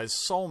realized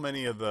so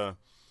many of the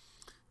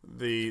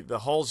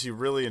holes you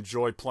really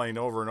enjoy playing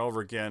over and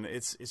over again.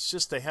 It's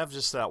just they have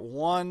just that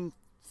one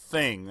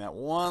thing, that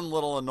one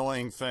little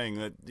annoying thing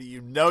that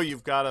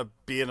you've got to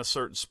be in a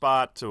certain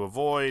spot to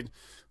avoid,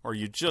 or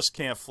you just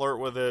can't flirt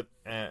with it.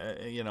 And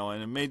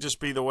it may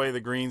just be the way the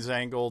green's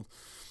angled.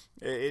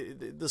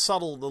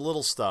 The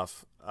little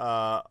stuff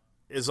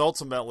is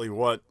ultimately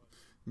what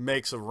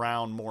makes a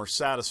round more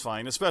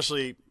satisfying,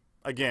 especially,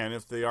 again,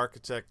 if the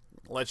architect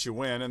lets you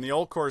win. And the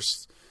old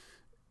course,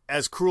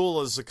 as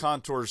cruel as the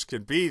contours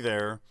can be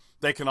there,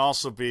 they can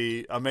also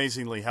be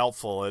amazingly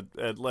helpful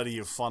at letting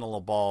you funnel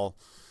a ball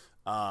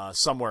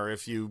somewhere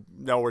if you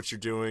know what you're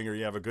doing, or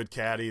you have a good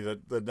caddy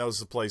that knows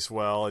the place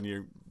well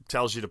and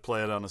tells you to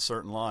play it on a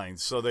certain line.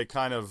 So they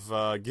kind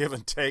of give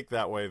and take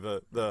that way.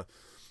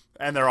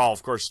 And they're all,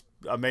 of course,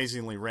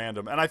 amazingly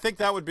random. And I think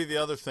that would be the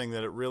other thing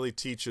that it really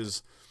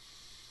teaches.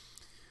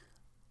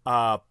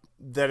 That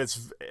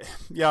it's,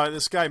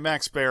 this guy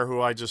Max Baer,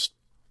 who I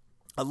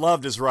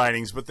loved his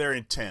writings, but they're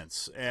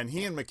intense. And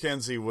he and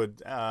Mackenzie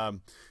would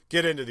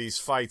get into these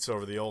fights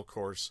over the old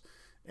course.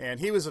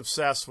 And he was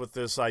obsessed with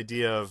this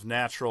idea of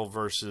natural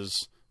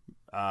versus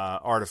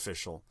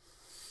artificial.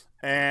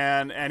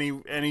 And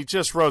he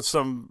just wrote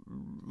some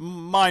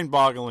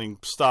mind-boggling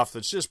stuff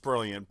that's just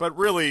brilliant. But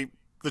really,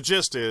 the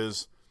gist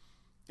is,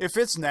 if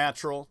it's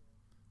natural,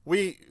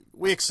 we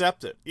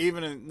accept it.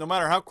 No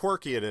matter how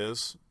quirky it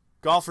is,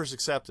 golfers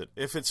accept it.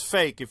 If it's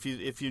fake, if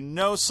you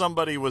know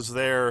somebody was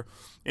there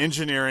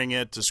engineering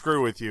it to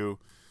screw with you,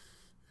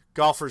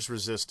 golfers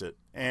resist it.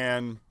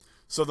 And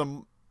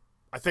so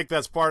I think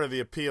that's part of the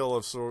appeal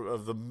of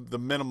the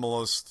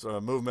minimalist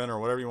movement, or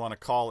whatever you want to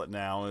call it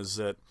now, is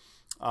that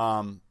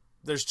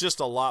there's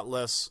just a lot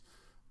less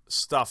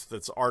stuff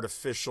that's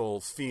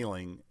artificial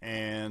feeling.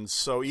 And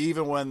so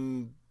even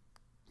when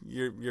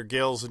your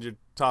Gills and your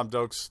Tom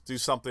Dokes do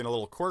something a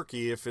little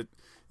quirky, if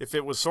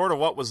it was sort of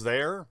what was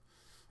there,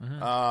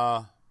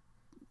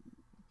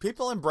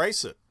 people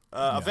embrace it.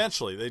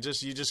 Eventually, you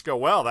just go,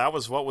 well, that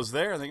was what was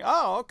there, and think,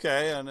 oh,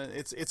 okay. And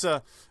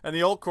and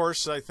the old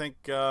course, I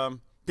think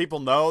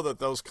people know that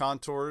those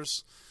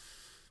contours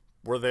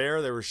were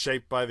there. They were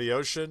shaped by the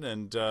ocean,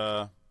 and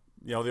the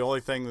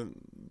only thing,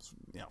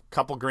 a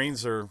couple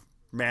greens are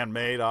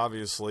man-made,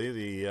 obviously,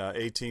 the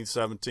 18th,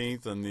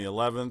 17th, and the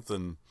 11th,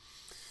 and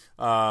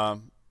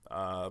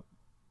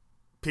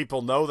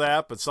people know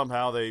that, but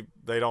somehow they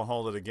don't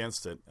hold it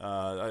against it.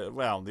 The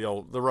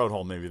road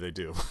hole, maybe they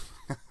do.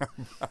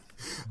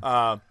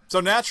 So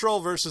natural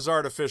versus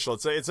artificial.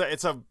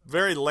 It's a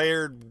very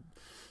layered,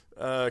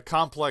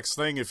 complex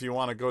thing if you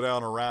want to go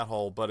down a rat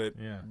hole.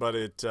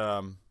 And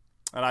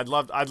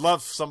I'd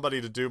love somebody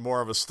to do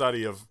more of a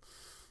study of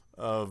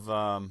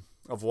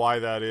why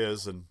that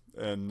is,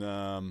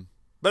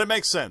 but it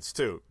makes sense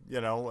too.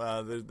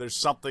 There's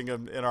something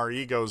in our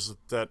egos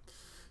that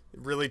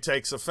really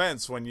takes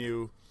offense when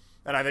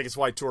and I think it's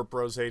why tour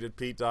pros hated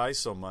Pete Dye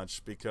so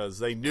much, because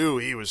they knew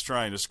he was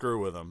trying to screw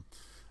with them.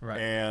 Right.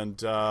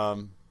 And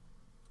well,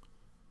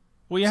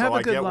 you have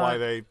a good line.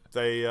 Why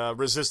they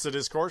resisted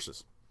his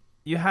courses.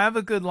 You have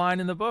a good line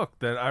in the book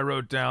that I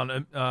wrote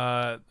down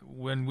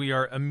when we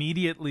are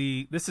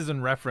immediately. This is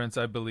in reference,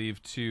 I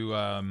believe,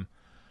 to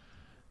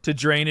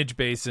drainage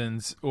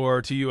basins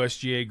or to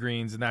USGA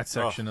greens in that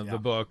section of the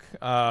book.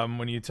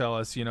 When you tell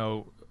us,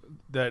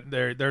 that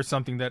there's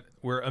something that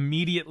we're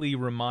immediately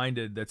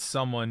reminded that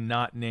someone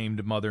not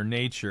named Mother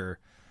Nature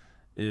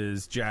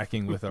is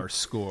jacking with our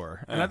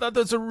score. And I thought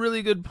that's a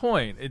really good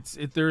point.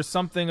 There's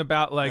something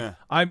about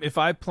if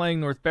I'm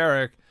playing North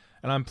Berwick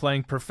and I'm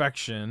playing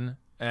perfection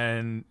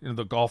and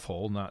the golf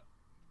hole, not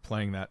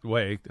playing that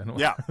way.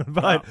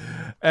 But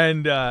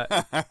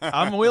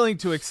I'm willing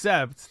to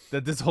accept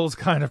that this hole's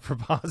kind of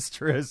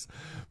preposterous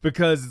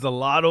because it's a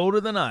lot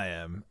older than I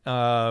am.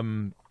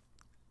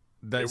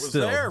 It was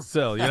there.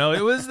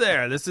 It was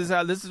there. This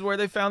is where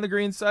they found the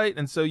green site,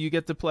 and so you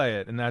get to play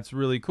it, and that's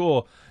really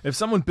cool. If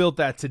someone built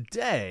that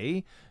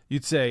today,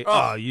 you'd say,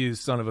 "Oh, you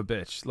son of a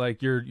bitch!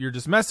 Like you're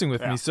just messing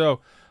with me." So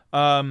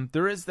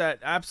there is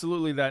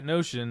absolutely that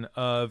notion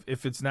of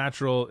if it's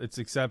natural, it's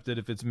accepted.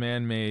 If it's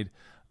man-made,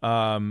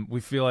 we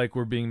feel like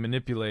we're being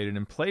manipulated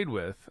and played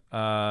with,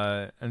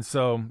 and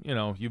so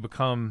you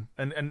become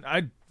and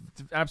I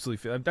absolutely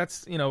feel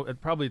that's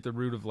probably at the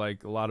root of a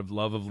lot of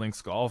love of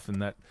links golf, and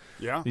that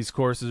these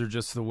courses are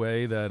just the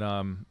way that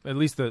at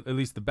least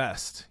the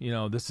best.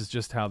 This is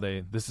just how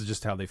they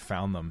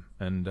found them,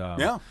 and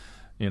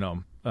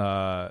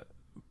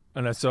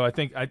and so I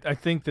think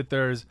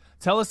that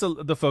tell us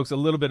the folks a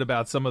little bit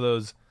about some of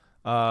those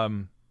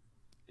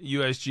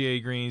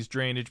USGA greens,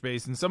 drainage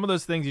basins, some of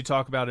those things you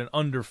talk about in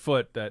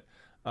underfoot that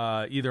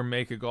either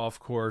make a golf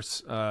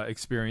course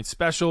experience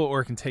special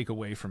or can take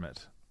away from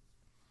it.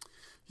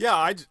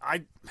 Yeah,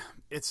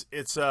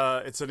 it's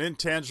an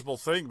intangible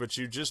thing, but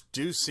you just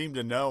do seem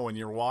to know when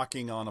you're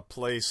walking on a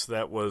place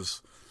that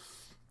was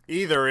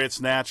either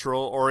it's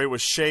natural or it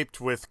was shaped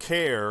with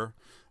care,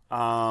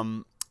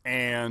 and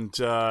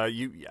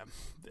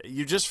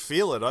you just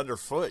feel it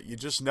underfoot. You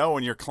just know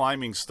when you're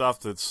climbing stuff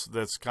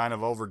that's kind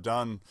of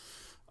overdone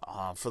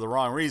for the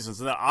wrong reasons.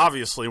 And then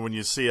obviously, when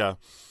you see a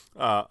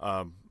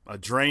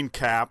drain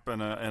cap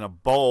and a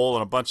bowl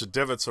and a bunch of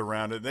divots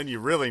around it, then you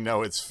really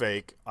know it's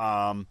fake.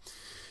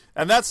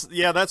 And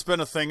that's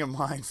been a thing of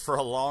mine for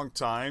a long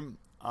time.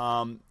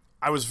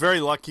 I was very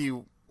lucky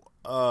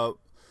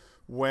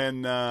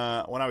when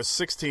I was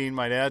 16.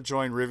 My dad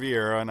joined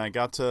Riviera, and I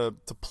got to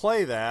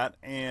play that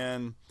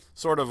and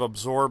sort of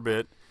absorb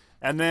it.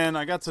 And then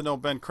I got to know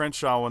Ben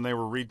Crenshaw when they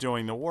were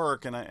redoing the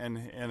work, and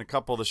a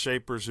couple of the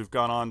shapers who've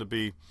gone on to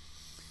be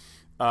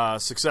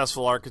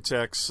successful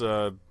architects,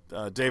 Dave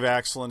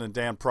Axland and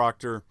Dan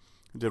Proctor,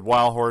 who did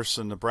Wild Horse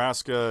in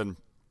Nebraska,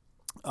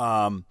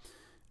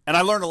 and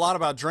I learned a lot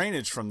about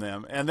drainage from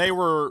them. And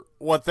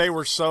what they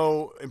were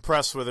so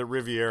impressed with at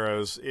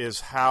Riviera's is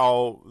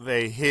how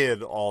they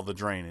hid all the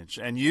drainage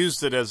and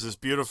used it as this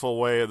beautiful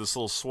way of this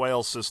little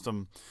swale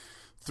system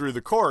through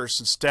the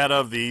course instead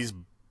of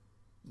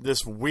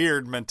this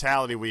weird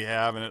mentality we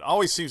have, and it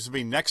always seems to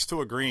be next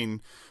to a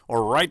green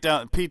or right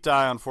down. Pete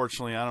Dye,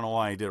 unfortunately, I don't know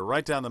why he did it,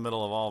 right down the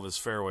middle of all of his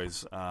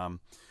fairways,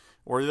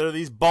 or there are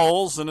these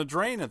bowls and a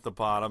drain at the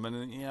bottom, and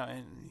and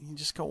you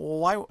just go, well,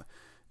 why?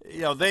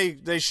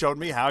 They showed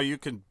me how you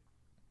can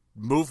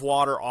move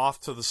water off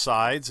to the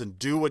sides and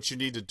do what you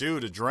need to do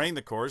to drain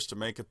the course to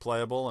make it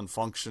playable and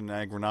function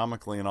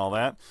agronomically and all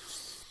that,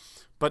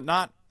 but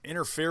not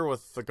interfere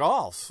with the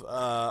golf.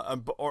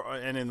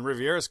 And in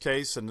Riviera's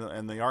case,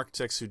 and the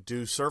architects who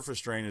do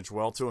surface drainage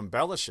well, to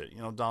embellish it.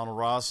 Donald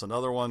Ross,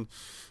 another one,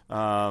 he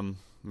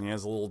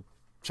has a little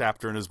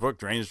chapter in his book,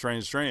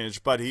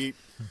 Drainage, but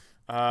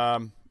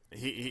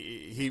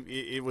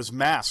it was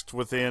masked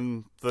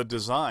within the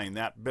design,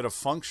 that bit of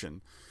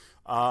function.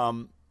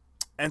 And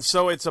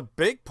so it's a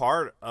big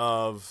part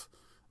of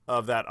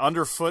that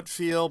underfoot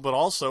feel, but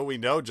also we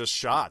know just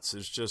shots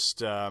is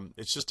just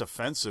it's just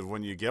offensive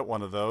when you get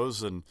one of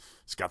those, and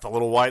it's got the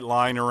little white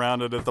line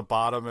around it at the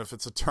bottom if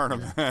it's a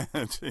tournament.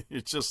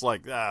 It's just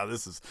like,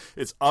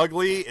 it's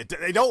ugly.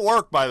 They don't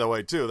work, by the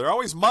way, too. They're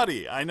always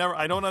muddy. I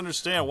don't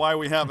understand why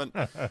we haven't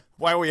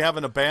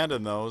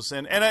abandoned those.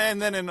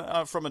 And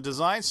then from a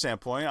design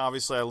standpoint,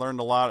 obviously I learned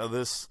a lot of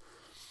this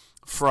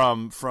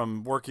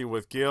from working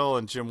with Gil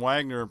and Jim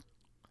Wagner.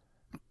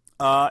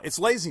 It's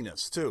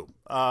laziness too.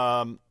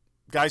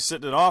 Guys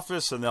sit in an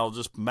office and they'll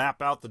just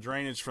map out the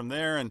drainage from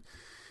there,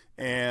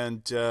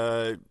 and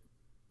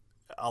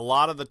a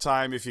lot of the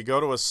time, if you go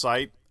to a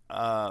site,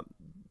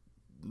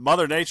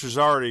 Mother Nature's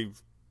already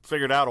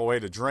figured out a way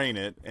to drain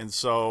it, and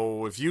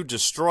so if you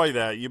destroy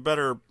that, you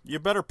better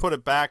put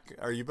it back,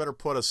 or you better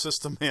put a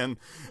system in,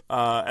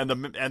 and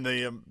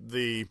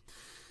the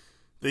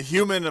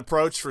human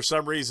approach for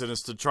some reason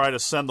is to try to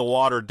send the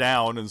water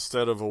down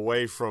instead of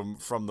away from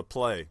the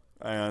play.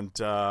 And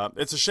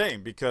it's a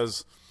shame,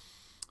 because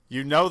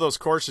those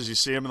courses, you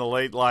see them in the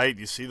late light,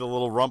 you see the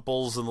little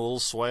rumples and the little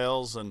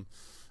swales, and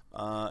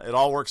it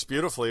all works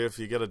beautifully if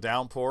you get a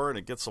downpour and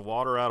it gets the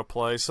water out of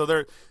play.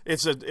 So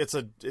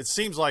it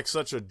seems like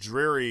such a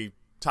dreary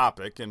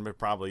topic, and it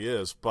probably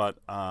is, but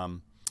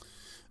same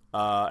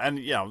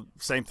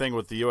thing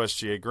with the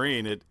USGA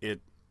green.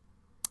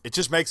 It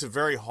just makes it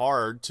very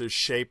hard to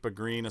shape a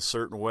green a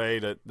certain way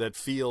that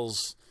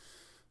feels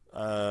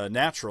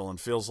natural and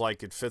feels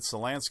like it fits the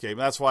landscape.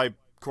 And that's why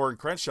Coyne and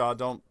Crenshaw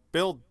don't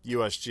build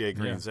USGA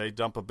greens. Yeah. They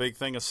dump a big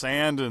thing of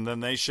sand and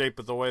then they shape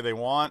it the way they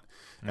want.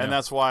 Yeah. And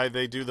that's why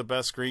they do the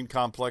best green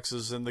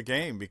complexes in the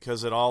game,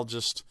 because it all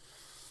just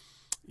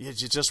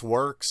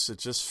works. It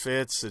just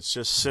fits. It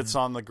just sits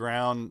on the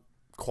ground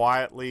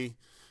quietly.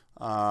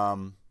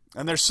 And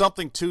there's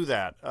something to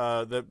that,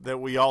 that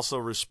we also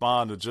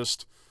respond to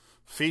just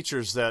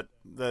features that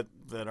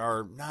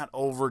are not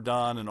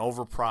overdone and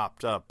over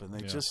propped up, and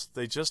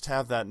they just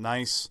have that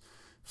nice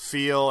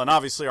feel. And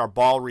obviously our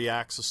ball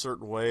reacts a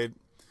certain way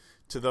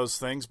to those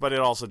things, but it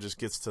also just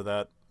gets to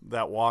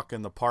that walk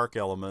in the park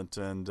element.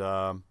 And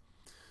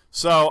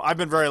so I've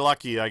been very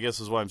lucky, I guess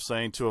is what I'm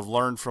saying, to have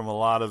learned from a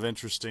lot of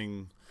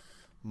interesting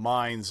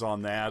minds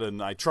on that,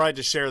 and I tried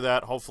to share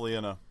that hopefully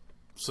in a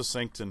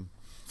succinct and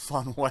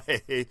fun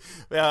way.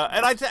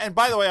 And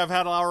by the way, I've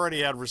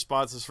already had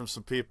responses from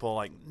some people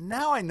like,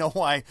 now I know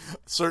why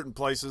certain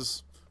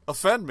places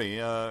offend me,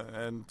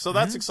 and so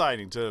that's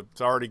exciting to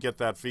already get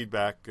that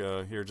feedback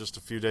here just a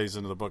few days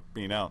into the book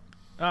being out.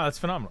 Oh, that's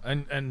phenomenal,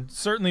 and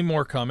certainly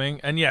more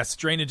coming. And yes,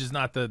 drainage is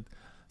not the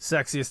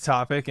sexiest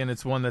topic, and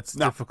it's one that's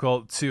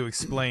difficult to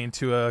explain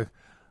to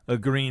a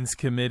greens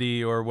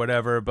committee or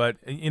whatever. But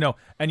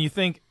and you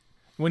think,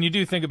 when you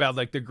do think about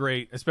like the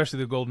great, especially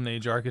the Golden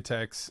Age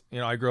architects,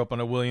 I grew up on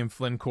a William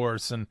Flynn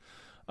course, and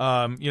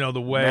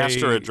the way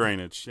master at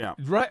drainage,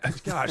 right?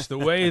 Gosh, the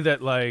way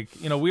that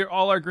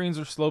all our greens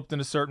are sloped in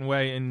a certain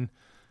way, and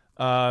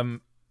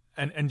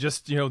and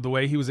just, you know, the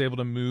way he was able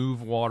to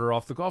move water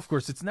off the golf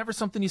course. It's never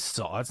something you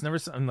saw. It's never,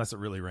 unless it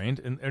really rained,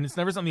 and it's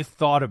never something you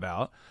thought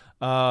about.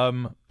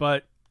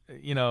 But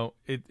you know,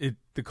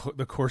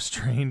 the course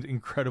trained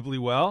incredibly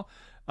well.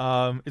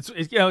 It's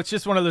you know, it's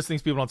just one of those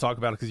things people don't talk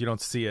about because you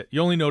don't see it.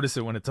 You only notice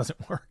it when it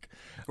doesn't work.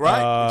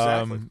 Right,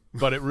 exactly.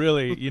 But it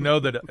really, you know,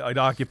 that it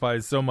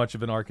occupies so much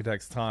of an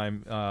architect's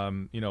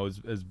time. You know,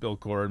 as Bill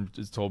Coren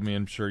has told me,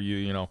 I'm sure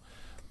you know,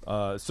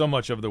 so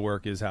much of the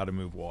work is how to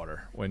move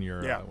water when you're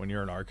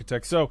an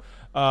architect. So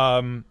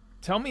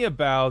tell me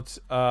about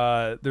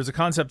there's a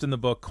concept in the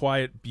book,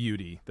 quiet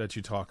beauty, that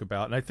you talk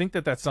about, and I think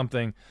that that's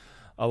something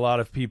a lot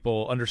of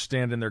people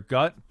understand in their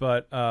gut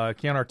but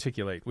can't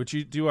articulate, which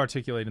you do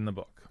articulate in the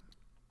book.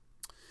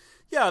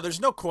 Yeah, there's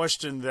no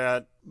question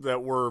that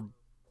we're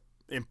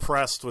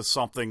impressed with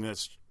something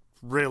that's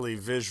really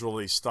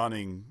visually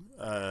stunning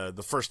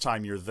the first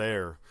time you're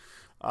there,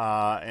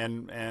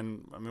 and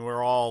I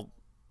mean,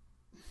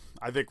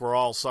 I think we're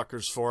all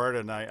suckers for it,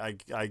 and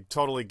I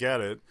totally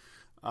get it.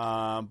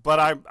 But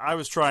I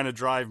was trying to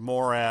drive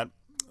more at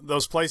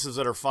those places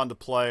that are fun to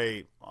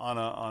play on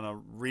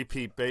a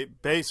repeat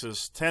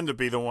basis tend to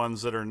be the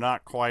ones that are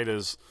not quite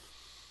as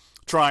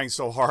trying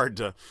so hard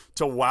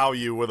to wow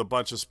you with a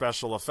bunch of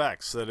special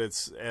effects. That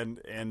it's and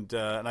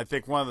I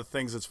think one of the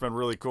things that's been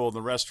really cool in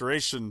the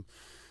restoration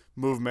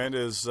movement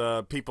is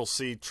people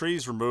see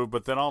trees removed,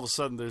 but then all of a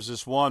sudden there's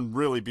this one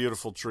really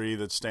beautiful tree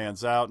that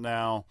stands out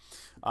now,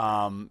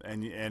 and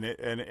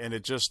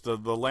it just the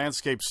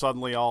landscape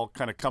suddenly all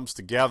kind of comes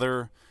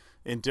together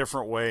in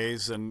different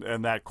ways, and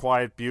that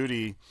quiet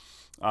beauty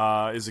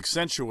is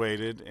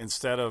accentuated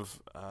instead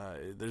of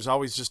there's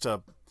always just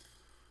a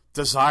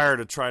desire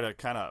to try to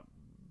kind of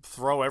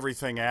throw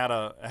everything at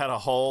a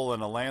hole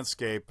in a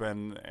landscape,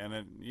 and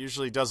it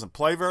usually doesn't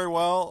play very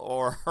well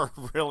or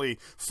really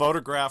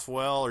photograph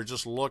well or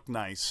just look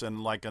nice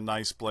and like a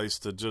nice place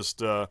to just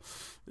to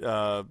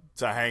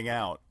hang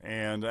out.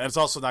 And it's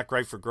also not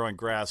great for growing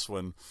grass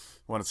when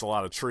it's a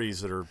lot of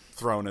trees that are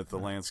thrown at the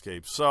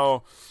landscape.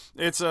 So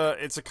it's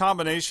a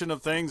combination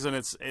of things, and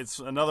it's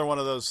another one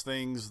of those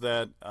things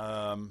that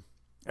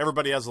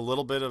everybody has a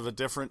little bit of a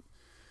different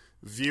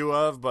view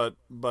of,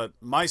 but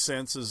my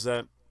sense is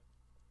that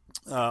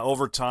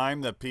over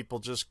time that people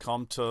just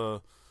come to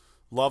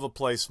love a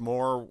place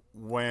more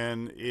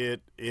when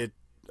it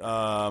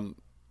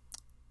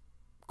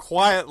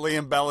quietly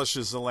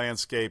embellishes the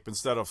landscape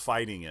instead of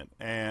fighting it.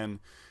 And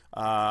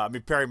I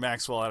mean, Perry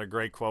Maxwell had a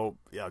great quote,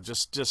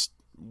 just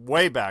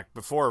way back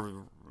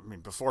before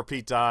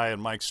Pete Dye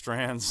and Mike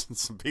Strands and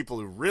some people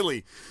who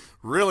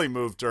really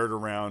moved dirt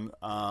around.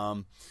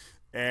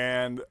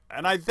 And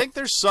I think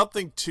there's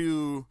something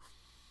to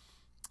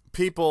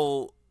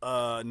people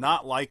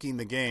not liking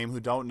the game who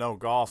don't know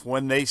golf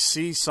when they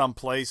see some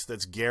place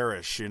that's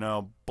garish, you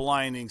know,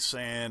 blinding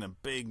sand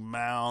and big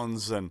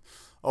mounds and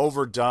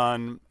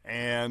overdone.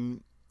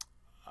 And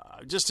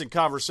just in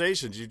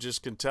conversations, you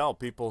just can tell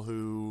people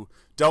who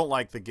don't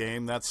like the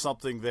game, that's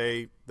something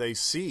they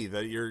see,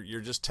 that you're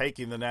just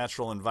taking the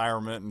natural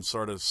environment and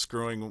sort of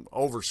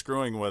over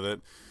screwing with it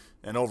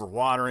and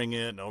overwatering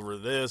it and over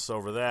this,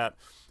 over that.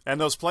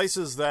 And those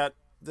places that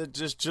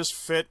just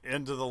fit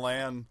into the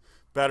land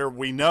better,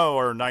 we know,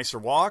 are nicer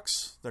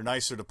walks, they're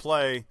nicer to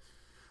play,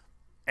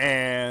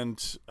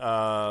 and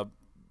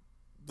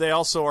they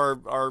also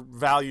are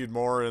valued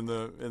more in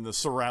the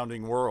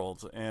surrounding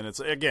world. And it's,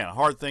 again, a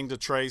hard thing to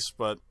trace,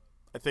 but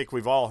I think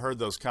we've all heard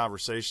those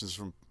conversations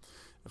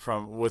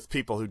with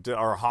people who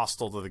are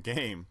hostile to the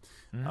game.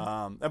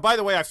 Mm-hmm. And by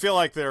the way, I feel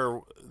like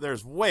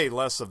there's way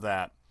less of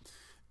that,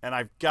 and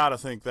I've got to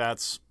think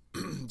that's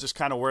just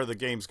kind of where the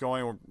game's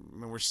going.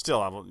 We're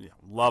still have a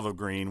love of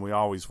green, we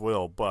always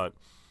will, but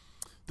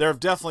there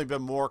have definitely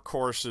been more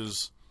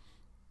courses,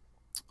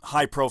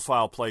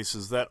 high-profile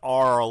places that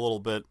are a little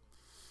bit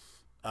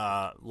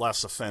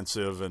less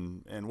offensive,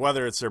 and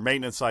whether it's their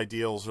maintenance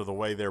ideals or the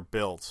way they're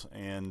built.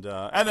 And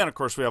then, of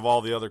course, we have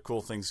all the other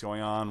cool things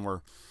going on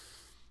where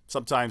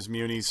sometimes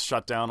munis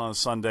shut down on a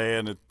Sunday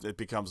and it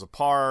becomes a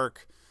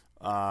park.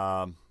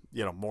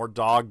 More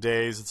dog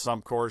days at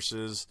some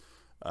courses,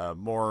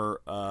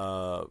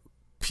 more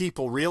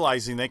people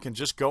realizing they can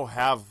just go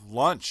have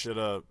lunch at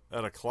a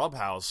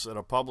clubhouse at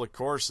a public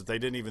course that they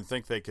didn't even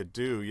think they could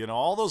do. You know,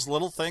 all those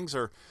little things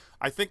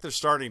I think they're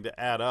starting to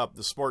add up.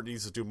 The sport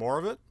needs to do more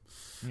of it.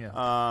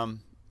 Yeah.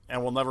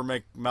 And we'll never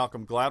make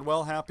Malcolm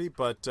Gladwell happy,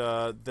 but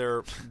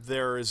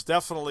there is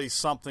definitely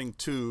something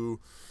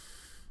to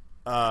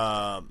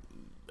trying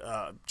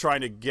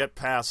to get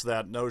past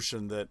that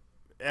notion that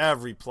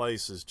every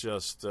place is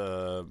just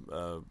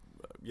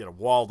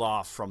walled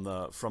off from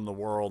the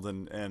world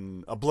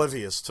and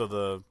oblivious to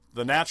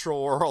the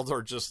natural world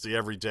or just the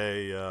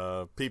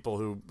everyday people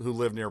who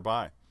live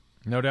nearby.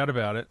 No doubt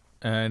about it.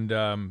 And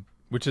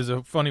which is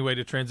a funny way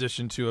to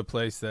transition to a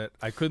place that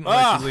I couldn't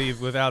let you leave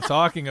without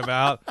talking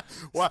about.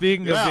 Well,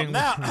 Speaking of being,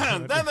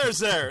 then there's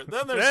somewhere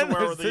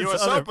where the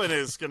U.S. Open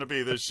is going to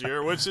be this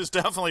year, which is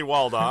definitely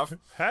walled off.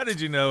 How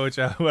did you know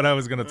what I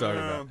was going to talk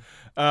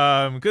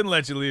about? Couldn't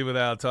let you leave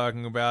without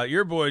talking about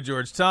your boy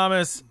George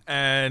Thomas,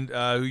 and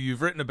who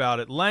you've written about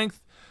at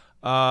length.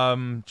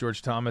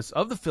 George Thomas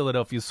of the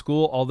Philadelphia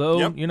School,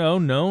 although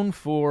known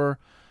for.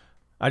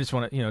 I just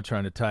want to,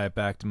 trying to tie it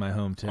back to my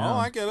hometown. Oh,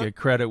 I get it. Get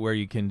credit where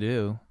you can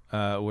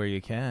where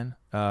you can.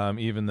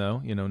 Even though,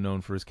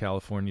 known for his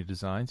California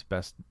designs,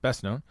 best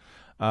known.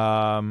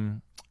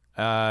 And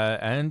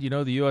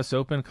the U.S.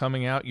 Open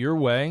coming out your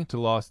way to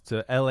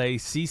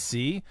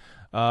LACC,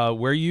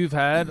 where you've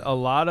had a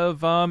lot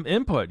of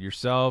input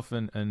yourself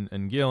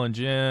and Gil and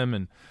Jim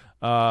and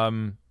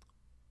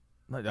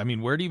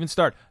where to even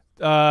start?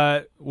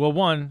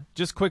 One,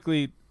 just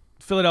quickly,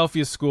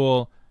 Philadelphia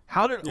School.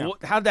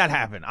 How'd that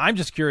happen? I'm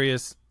just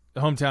curious,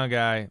 the hometown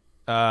guy.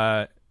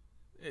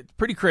 It's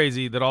pretty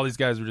crazy that all these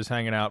guys were just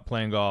hanging out,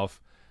 playing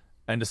golf,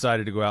 and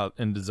decided to go out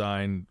and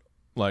design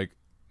like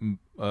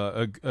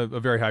a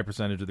very high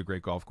percentage of the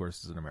great golf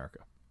courses in America.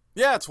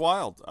 Yeah, it's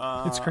wild.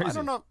 It's crazy.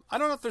 I don't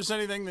know if there's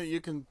anything that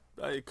you can.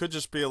 It could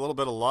just be a little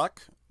bit of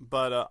luck,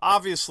 but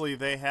obviously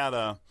they had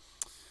a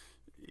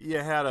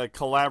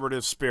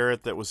collaborative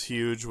spirit that was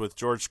huge with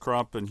George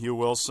Crump and Hugh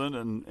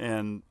Wilson,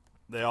 and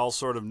they all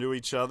sort of knew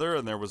each other,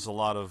 and there was a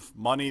lot of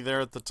money there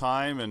at the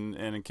time. And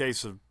in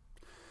case of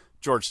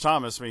George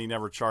Thomas, he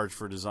never charged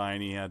for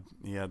design. He had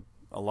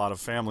a lot of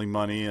family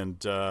money, and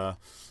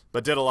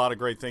but did a lot of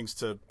great things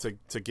to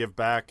give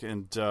back.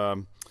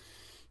 And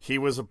he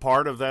was a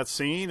part of that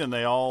scene, and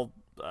they all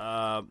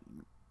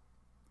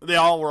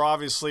were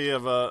obviously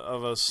of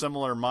a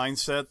similar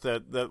mindset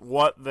that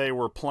what they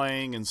were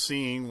playing and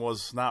seeing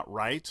was not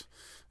right.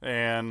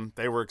 And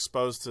they were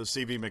exposed to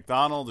C.B.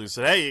 McDonald, who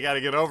said, hey, you got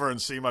to get over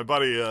and see my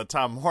buddy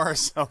Tom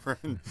Morris over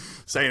in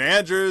St.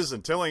 Andrews.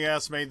 And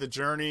Tillinghast made the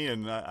journey.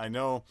 And I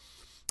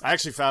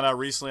actually found out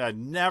recently I'd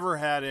never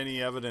had any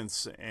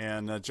evidence.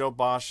 And Joe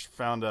Bosch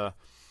found an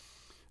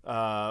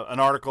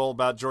article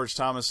about George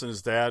Thomas and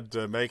his dad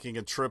making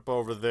a trip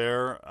over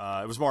there.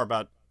 It was more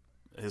about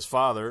his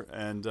father.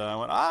 And I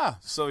went,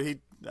 so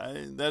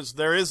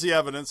there is the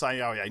evidence.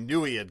 I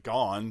knew he had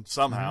gone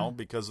somehow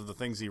because of the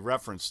things he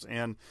referenced.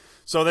 And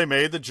so they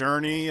made the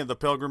journey and the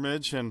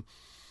pilgrimage and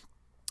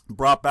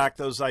brought back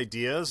those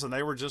ideas. And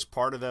they were just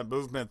part of that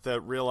movement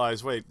that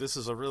realized, wait, this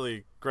is a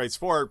really great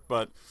sport,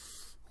 but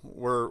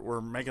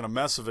we're making a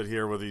mess of it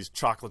here with these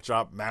chocolate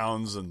chop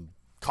mounds and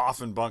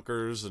coffin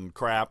bunkers and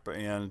crap.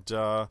 And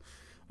I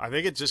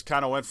think it just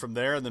kind of went from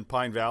there. And then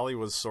Pine Valley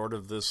was sort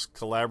of this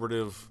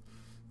collaborative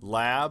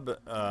lab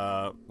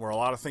where a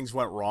lot of things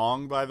went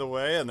wrong, by the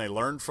way, and they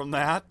learned from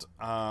that.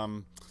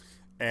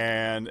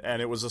 And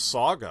it was a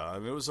saga.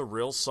 It was a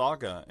real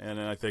saga, and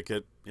I think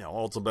it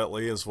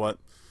ultimately is what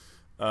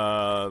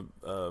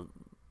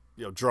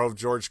drove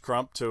George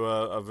Crump to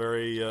a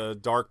very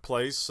dark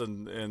place,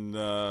 and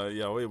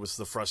it was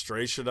the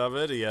frustration of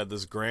it. He had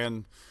this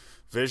grand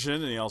vision,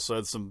 and he also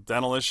had some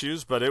dental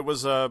issues, but it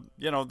was it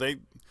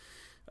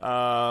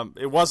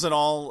wasn't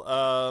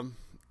all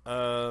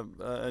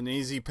an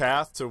easy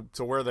path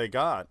to where they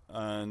got,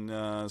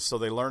 and so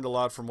they learned a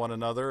lot from one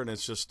another, and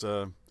it's just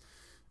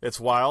it's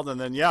wild. And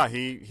then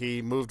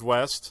he moved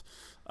west.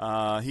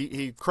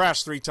 He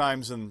crashed 3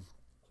 times in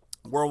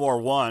World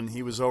War I.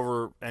 He was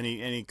over, and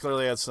he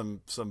clearly had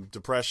some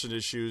depression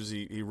issues.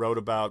 He wrote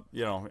about,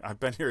 I've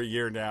been here a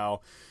year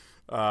now.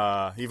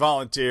 He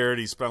volunteered.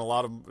 He spent a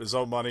lot of his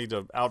own money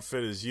to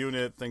outfit his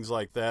unit, things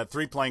like that.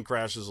 3 plane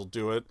crashes will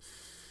do it.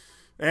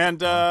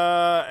 And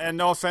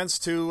no offense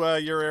to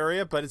your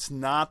area, but it's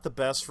not the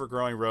best for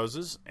growing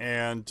roses.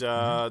 And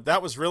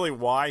that was really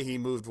why he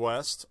moved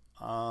west,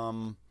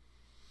 and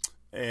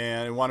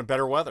he wanted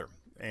better weather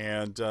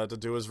and to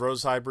do his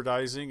rose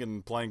hybridizing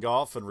and playing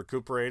golf and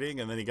recuperating.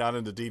 And then he got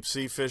into deep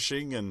sea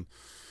fishing, and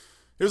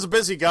he was a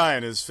busy guy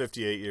in his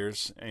 58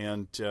 years.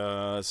 And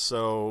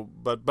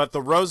but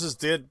the roses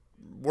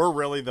were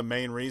really the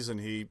main reason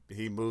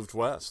he moved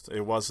west.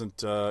 It wasn't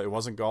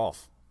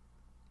golf.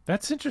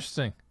 That's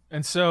interesting.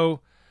 And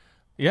so,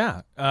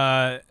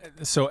 so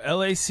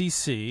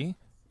LACC,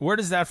 where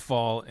does that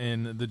fall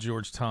in the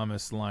George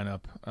Thomas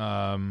lineup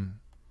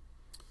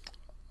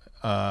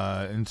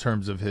in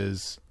terms of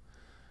his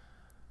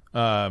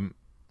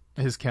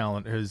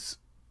calendar, his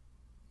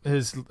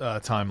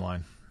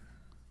timeline?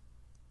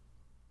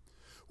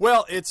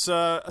 Well, it's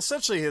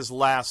essentially his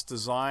last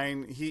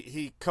design.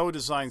 He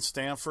co-designed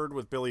Stanford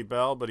with Billy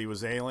Bell, but he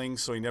was ailing,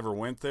 so he never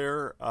went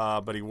there.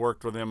 But he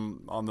worked with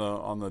him on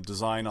the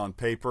design on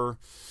paper.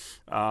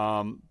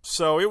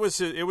 So it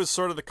was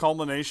sort of the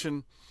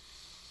culmination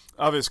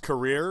of his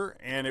career,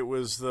 and it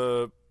was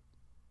in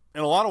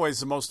a lot of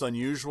ways the most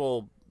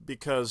unusual,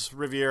 because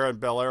Riviera and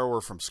Bel Air were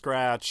from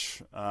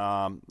scratch.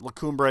 La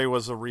Cumbre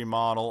was a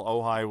remodel.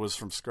 Ojai was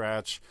from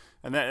scratch,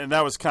 and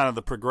that was kind of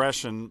the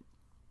progression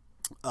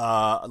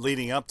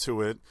leading up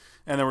to it.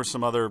 And there were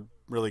some other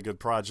really good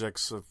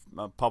projects of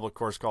a public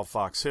course called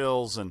Fox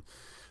Hills, and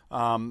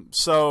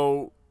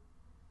So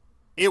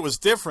it was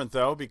different,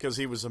 though, because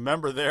he was a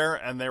member there,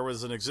 and there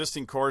was an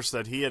existing course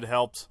that he had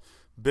helped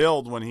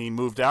build when he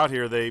moved out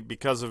here.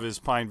 Because of his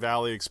Pine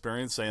Valley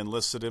experience, they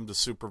enlisted him to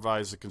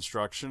supervise the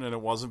construction, and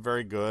it wasn't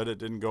very good. It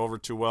didn't go over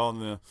too well in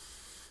the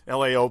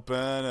LA Open,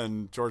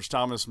 and George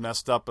Thomas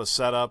messed up a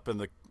setup in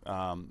the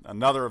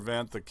another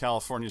event, the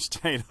California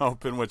State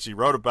Open, which he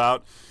wrote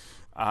about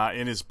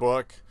in his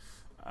book,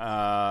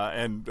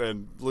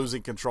 and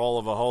losing control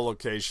of a hole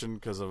location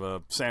because of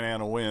a Santa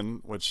Ana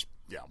wind, which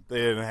they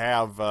didn't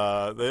have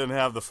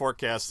the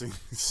forecasting,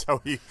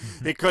 so he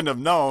couldn't have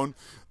known,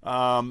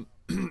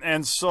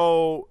 and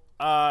so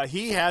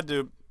he had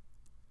to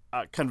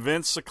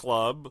convince the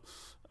club.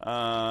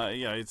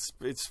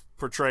 It's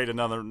portrayed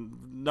another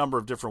number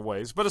of different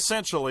ways, but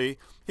essentially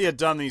he had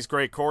done these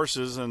great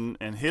courses, and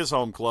his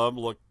home club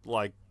looked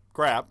like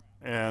crap,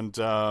 and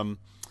so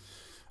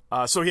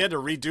he had to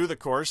redo the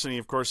course, and he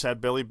of course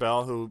had Billy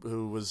Bell,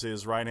 who was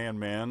his right-hand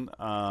man,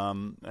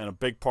 and a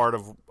big part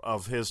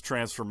of his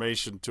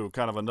transformation to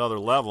kind of another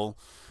level.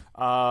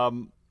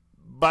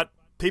 But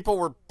people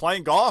were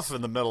playing golf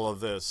in the middle of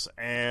this,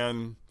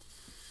 and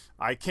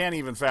I can't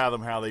even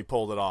fathom how they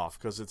pulled it off,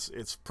 because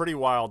it's pretty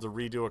wild to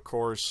redo a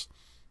course.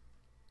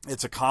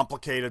 It's a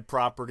complicated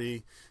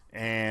property,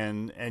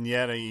 and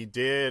yet he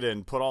did,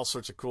 and put all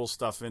sorts of cool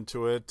stuff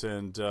into it,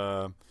 and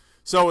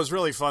so it was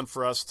really fun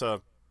for us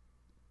to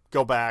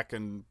go back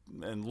and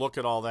look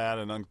at all that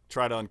and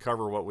try to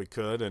uncover what we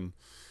could, and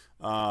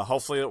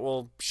hopefully it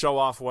will show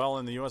off well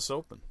in the U.S.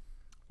 Open.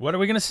 What are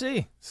we going to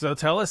see? So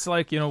tell us,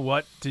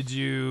 what did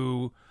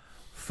you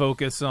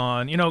focus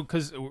on?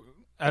 Because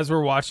as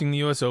we're watching the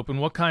U.S. Open,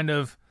 what kind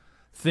of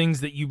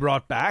things that you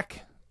brought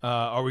back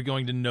are we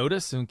going to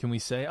notice, and can we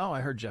say, "Oh,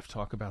 I heard Geoff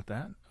talk about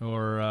that,"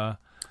 or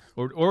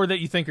that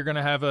you think are going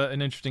to have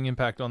an interesting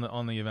impact on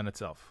the event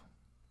itself?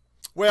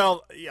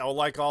 Well,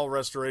 like all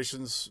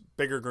restorations,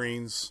 bigger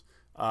greens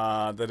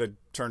that had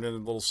turned into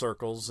little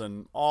circles,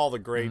 and all the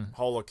great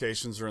hole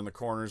locations are in the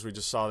corners. We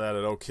just saw that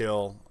at Oak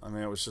Hill. I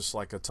mean, it was just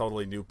like a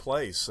totally new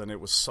place, and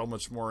it was so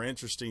much more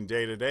interesting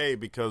day to day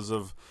because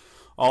of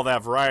all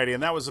that variety.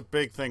 And that was a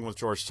big thing with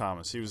George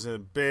Thomas. He was a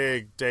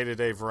big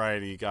day-to-day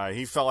variety guy.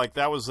 He felt like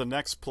that was the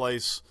next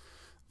place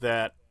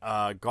that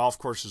golf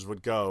courses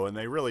would go, and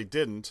they really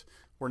didn't.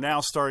 We're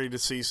now starting to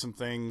see some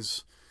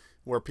things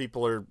where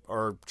people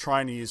are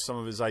trying to use some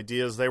of his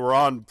ideas. They were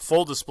on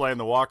full display in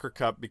the Walker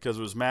Cup because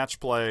it was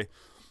match play,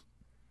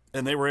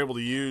 and they were able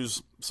to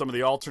use some of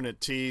the alternate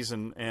tees,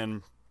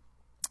 and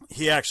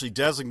he actually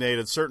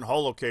designated certain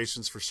hole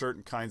locations for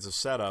certain kinds of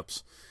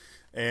setups.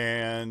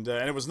 And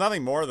it was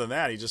nothing more than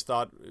that. He just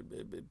thought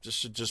it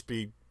should just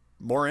be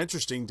more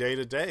interesting day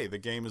to day. The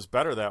game is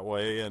better that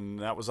way, and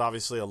that was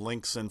obviously a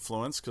links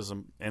influence because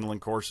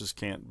inland courses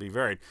can't be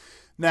varied.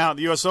 Now,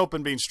 the U.S.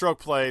 Open being stroke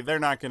play, they're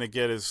not going to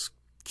get as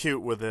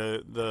cute with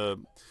there's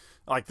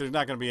not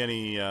going to be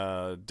any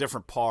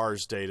different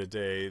pars day to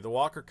day. The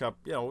Walker Cup,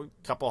 a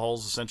couple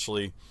holes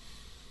essentially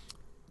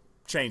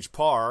change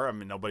par. I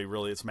mean,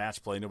 it's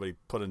match play. Nobody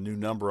put a new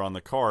number on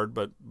the card,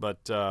 but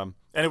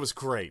and it was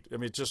great. I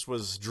mean, it just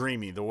was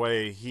dreamy the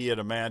way he had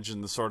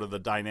imagined the sort of the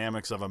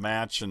dynamics of a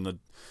match, and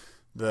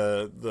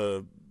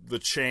the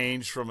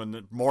change from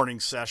a morning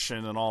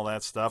session and all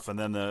that stuff, and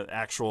then the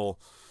actual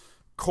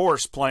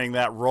course playing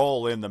that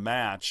role in the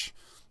match,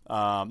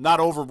 not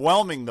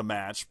overwhelming the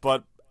match,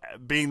 but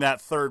being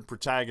that third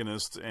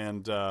protagonist.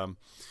 And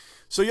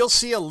so you'll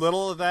see a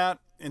little of that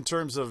in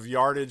terms of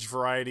yardage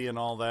variety and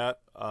all that.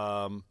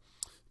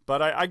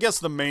 But I guess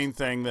the main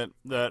thing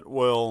that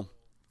will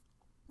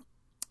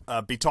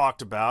be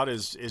talked about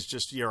is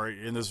just you're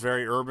in this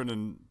very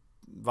urban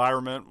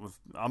environment with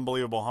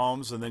unbelievable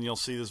homes, and then you'll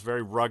see this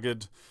very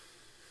rugged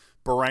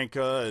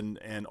barranca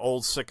and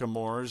old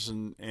sycamores,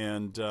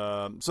 and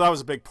so that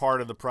was a big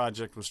part of the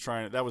project, was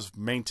that was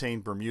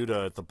maintained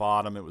Bermuda at the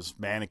bottom. It was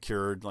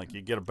manicured, like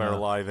you get a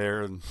barrel eye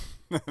there, and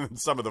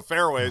some of the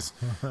fairways.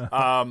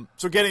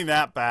 So getting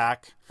that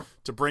back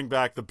to bring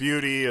back the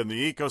beauty and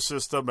the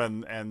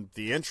ecosystem and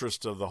the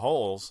interest of the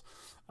holes,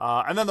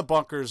 and then the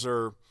bunkers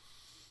are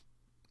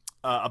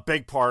a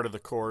big part of the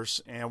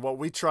course. And what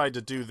we tried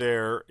to do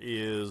there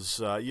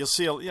is you'll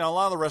see a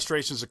lot of the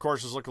restorations of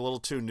courses look a little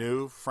too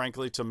new,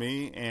 frankly, to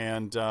me.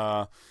 And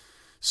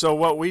so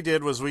what we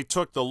did was we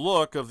took the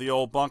look of the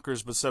old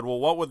bunkers but said, well,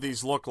 what would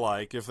these look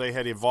like if they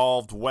had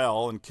evolved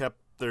well and kept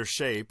their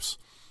shapes,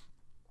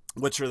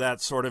 which are that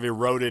sort of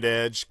eroded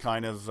edge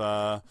kind of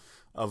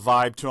a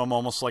vibe to them,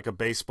 almost like a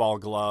baseball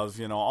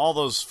glove. All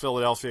those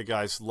Philadelphia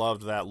guys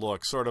loved that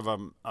look, sort of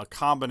a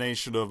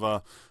combination of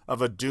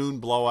a dune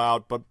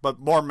blowout, but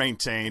more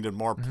maintained and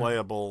more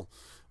playable.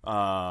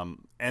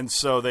 And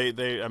so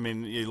they I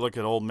mean, you look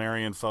at old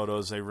Marion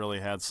photos, they really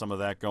had some of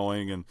that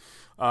going,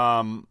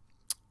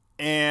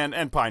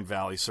 and Pine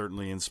Valley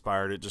certainly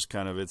inspired it. Just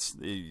kind of, it's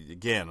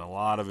again a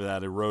lot of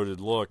that eroded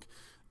look,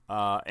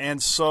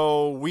 and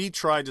so we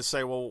tried to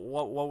say, well,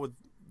 what would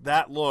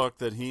that look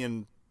that he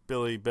and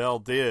Billy Bell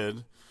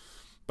did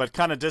but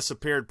kind of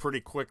disappeared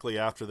pretty quickly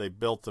after they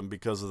built them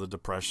because of the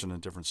Depression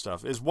and different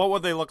stuff, is what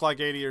would they look like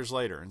 80 years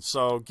later? And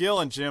so Gil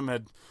and Jim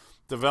had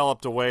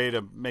developed a way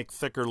to make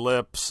thicker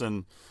lips,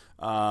 and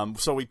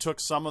so we took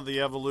some of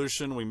the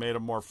evolution. We made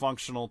them more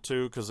functional,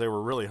 too, because they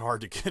were really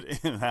hard to get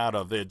in and out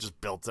of. They had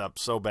just built up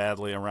so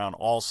badly around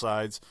all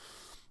sides,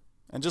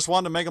 and just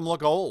wanted to make them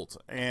look old.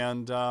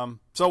 And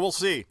so we'll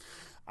see.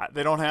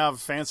 They don't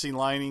have fancy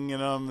lining in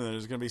them.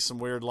 There's going to be some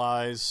weird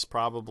lies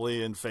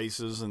probably in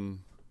faces, and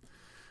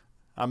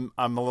I'm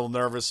a little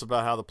nervous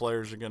about how the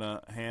players are going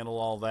to handle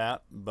all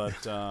that. But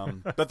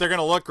but they're going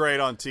to look great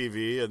on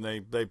TV,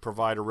 and they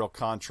provide a real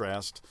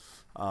contrast.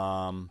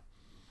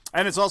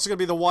 And it's also going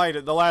to be the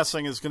white. The last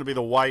thing is going to be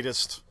the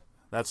whitest.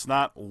 That's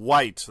not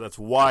white. That's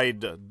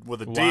wide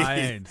with a D.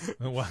 Wide.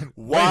 Wide.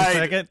 Wait a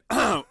second.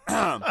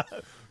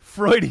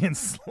 Freudian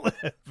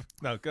slip.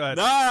 No, go ahead.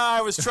 No,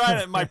 I was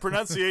trying to. My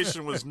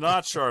pronunciation was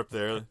not sharp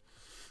there,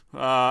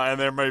 and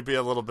there may be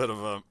a little bit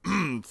of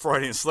a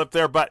Freudian slip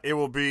there. But it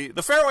will be,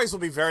 the fairways will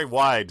be very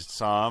wide,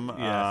 Tom.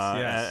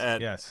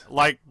 Yes.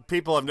 Like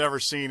people have never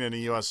seen in a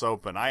U.S.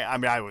 Open. I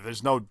mean,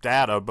 there's no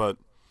data, but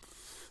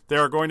there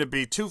are going to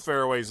be 2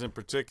 fairways in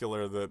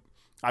particular that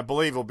I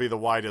believe will be the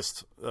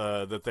widest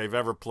that they've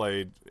ever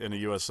played in a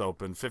U.S.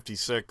 Open,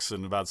 56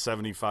 and about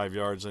 75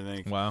 yards, I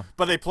think. Wow.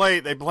 But they play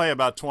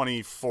about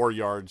 24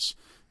 yards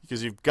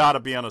because you've got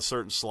to be on a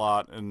certain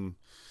slot. And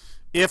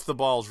if the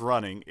ball's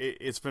running,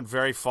 it's been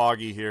very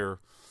foggy here.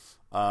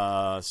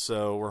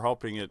 So we're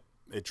hoping it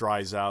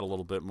dries out a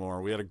little bit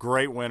more. We had a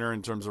great winter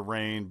in terms of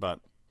rain, but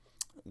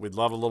we'd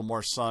love a little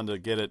more sun to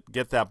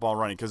get that ball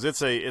running because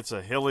it's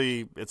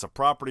a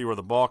property where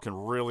the ball can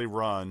really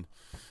run.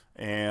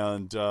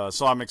 And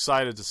so I'm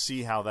excited to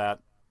see how that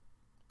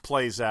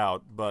plays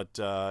out. But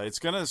it's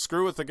going to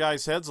screw with the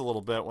guys' heads a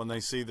little bit when they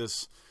see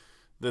this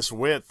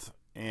width,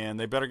 and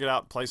they better get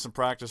out and play some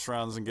practice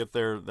rounds and get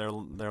their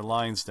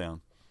lines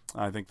down.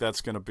 I think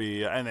that's going to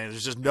be – and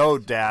there's just no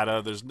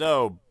data.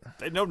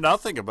 They know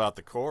nothing about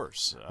the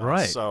course.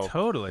 Right, so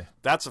totally.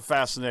 That's a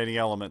fascinating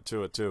element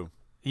to it too.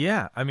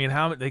 Yeah, I mean,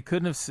 how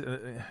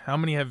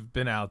many have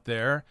been out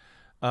there?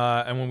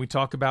 And when we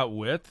talk about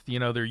width,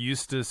 they're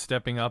used to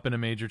stepping up in a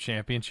major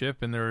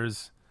championship, and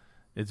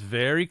it's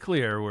very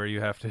clear where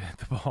you have to hit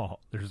the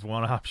ball. There's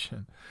one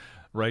option,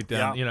 right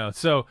down. Yeah.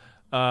 So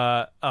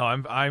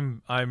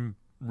I'm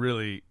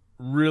really,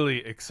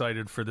 really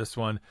excited for this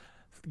one.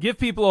 Give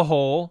people a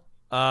hole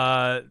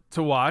to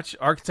watch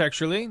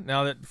architecturally.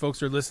 Now that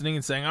folks are listening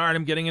and saying, "All right,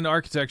 I'm getting into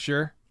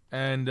architecture,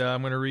 and I'm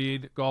going to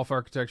read golf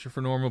architecture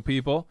for normal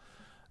people,"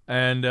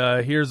 and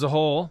here's a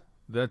hole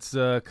that's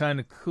kind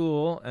of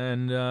cool,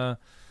 and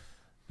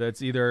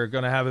that's either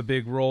going to have a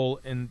big role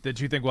that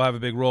you think will have a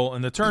big role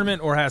in the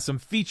tournament, or has some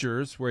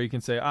features where you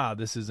can say,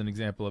 this is an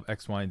example of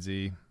X, Y, and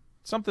Z.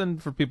 Something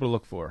for people to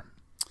look for.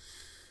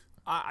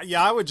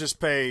 I would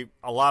just pay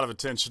a lot of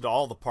attention to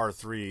all the par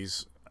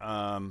threes.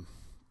 I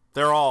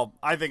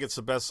think it's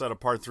the best set of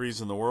par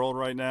threes in the world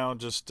right now.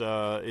 Just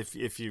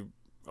if you,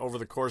 over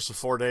the course of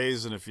 4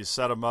 days, and if you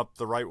set them up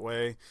the right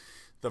way,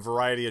 the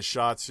variety of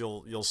shots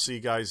you'll see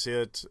guys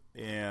hit,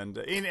 and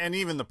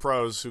even the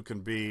pros who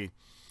can be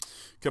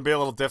a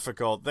little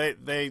difficult.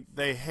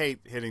 They hate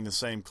hitting the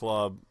same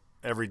club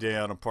every day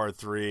on a par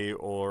 3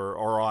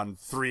 or on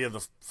 3 of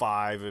the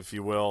 5, if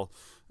you will.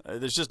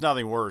 There's just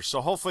nothing worse.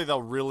 So hopefully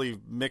they'll really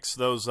mix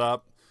those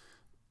up.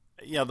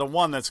 Yeah, the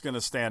one that's going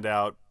to stand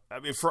out, I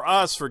mean, for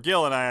us, for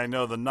Gil and I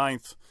know the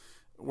 9th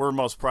we're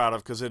most proud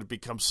of because it had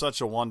become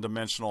such a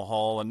one-dimensional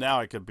hole, and now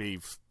it could be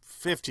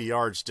 50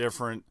 yards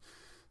different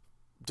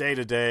day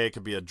to day. It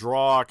could be a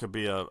draw, it could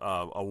be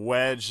a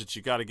wedge that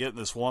you got to get in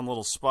this one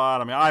little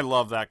spot. I mean, I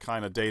love that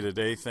kind of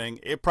day-to-day thing.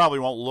 It probably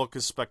won't look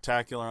as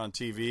spectacular on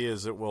TV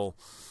as it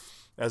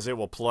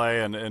will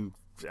play, and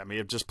I mean,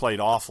 it just played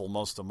awful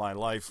most of my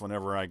life.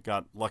 Whenever I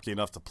got lucky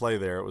enough to play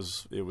there, it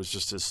was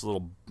just this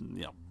little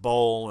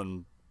bowl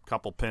and a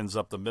couple pins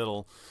up the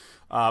middle.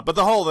 But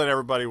the hole that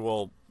everybody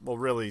will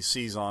really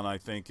seize on, I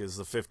think, is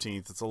the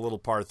 15th. It's a little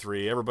par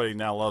 3. Everybody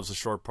now loves a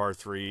short par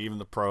 3, even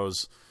the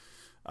pros.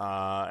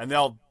 And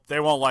they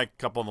won't like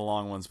a couple of the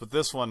long ones, but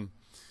this one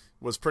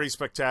was pretty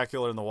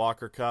spectacular in the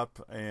Walker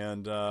Cup,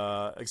 and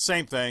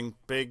same thing,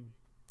 big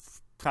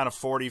kind of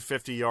 40,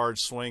 50 yard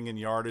swing in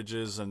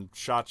yardages and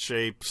shot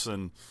shapes,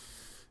 and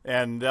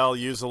they'll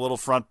use a little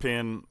front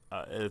pin,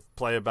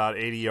 play about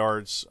 80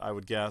 yards, I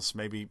would guess,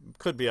 maybe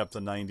could be up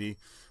to 90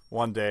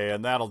 one day,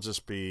 and that'll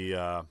just be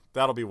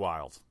that'll be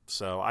wild.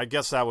 So I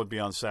guess that would be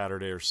on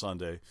Saturday or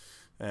Sunday,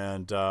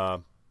 and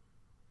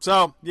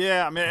so,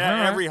 yeah, I mean,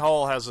 every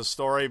hole has a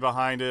story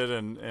behind it,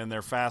 and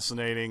they're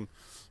fascinating.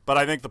 But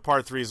I think the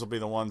par 3s will be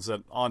the ones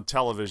that on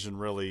television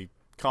really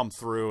come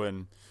through,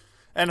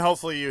 and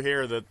hopefully you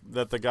hear that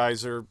the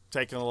guys are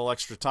taking a little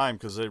extra time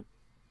because they're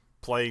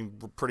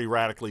playing pretty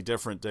radically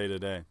different day to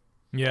day.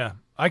 Yeah,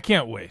 I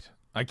can't wait.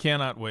 I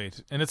cannot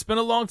wait. And it's been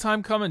a long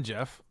time coming,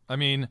 Geoff. I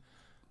mean,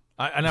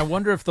 I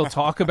wonder if they'll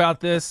talk about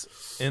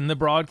this in the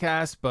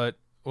broadcast, or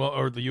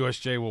the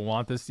USJ will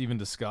want this even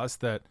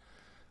discussed, that –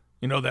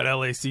 that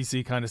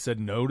LACC kind of said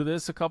no to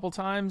this a couple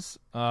times.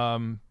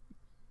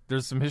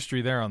 there's some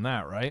history there on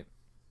that, right?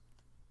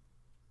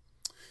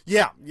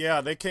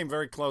 Yeah, they came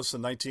very close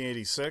in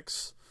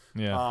 1986.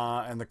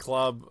 Yeah. And the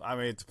club, I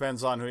mean, it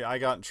depends on who. I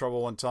got in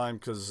trouble one time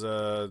because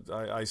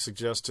I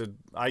suggested,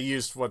 I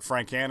used what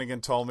Frank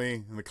Hannigan told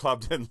me, and the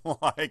club didn't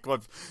like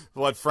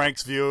what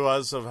Frank's view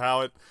was of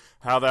how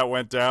that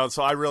went down.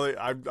 So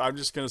I'm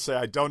just going to say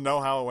I don't know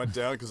how it went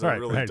down because I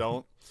really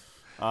don't.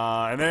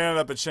 And they ended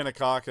up at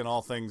Shinnecock, and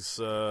all things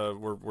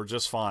were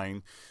just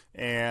fine.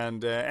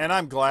 And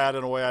I'm glad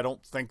in a way. I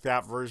don't think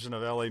that version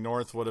of LA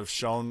North would have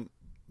shown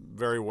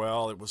very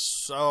well. It was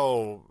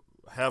so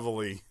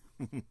heavily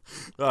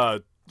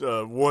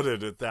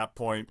wooded at that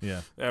point.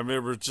 Yeah. I mean,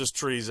 there were just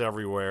trees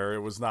everywhere. It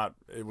was not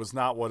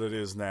what it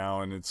is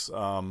now. And it's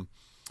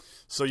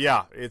so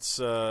yeah, it's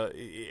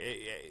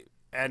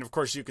and of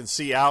course you can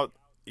see out.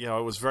 You know,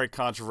 it was very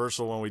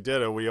controversial when we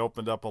did it. We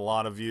opened up a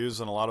lot of views,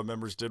 and a lot of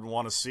members didn't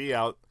want to see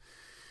out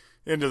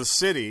into the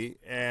city.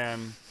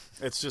 And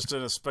it's just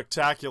in a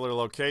spectacular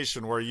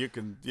location where you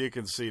can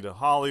see to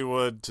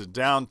Hollywood, to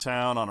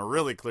downtown on a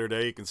really clear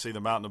day. You can see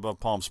the mountain above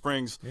Palm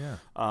Springs. Yeah.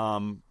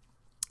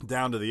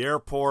 Down to the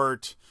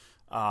airport.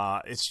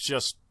 It's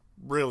just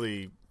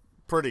really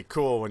pretty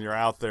cool when you're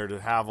out there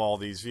to have all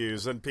these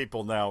views, and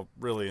people now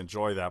really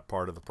enjoy that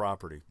part of the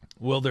property.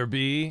 Will there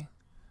be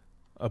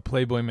a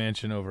Playboy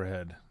Mansion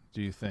overhead,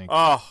 do you think?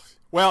 Oh,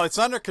 well, it's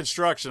under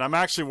construction. I'm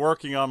actually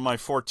working on my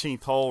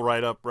 14th hole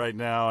right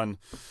now, and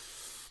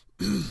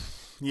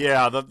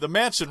yeah, the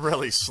mansion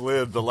really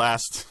slid the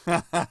last.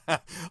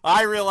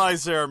 I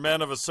realize there are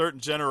men of a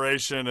certain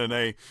generation, and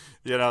they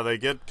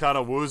get kind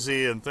of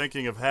woozy and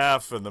thinking of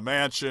Hef and the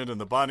mansion and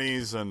the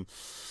bunnies,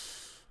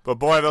 but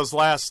boy, those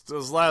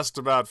last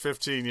about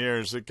 15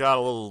 years, it got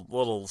a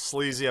little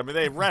sleazy. I mean,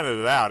 they rented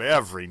it out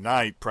every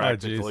night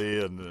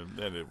practically, and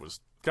it was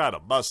kind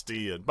of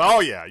musty.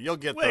 But yeah, you'll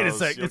get. Wait a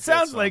sec. It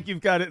sounds like you've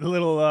got it a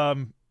little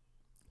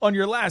on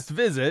your last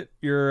visit.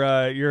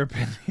 Your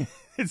opinion.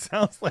 It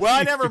sounds like. Well,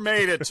 I never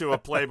made it to a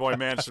Playboy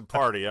Mansion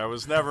party. I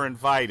was never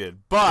invited.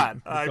 But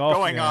I'm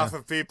going off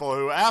of people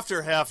who,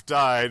 after Hef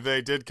died,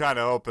 they did kind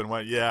of open.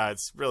 Went, yeah,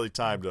 it's really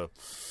time to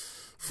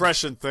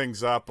freshen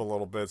things up a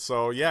little bit.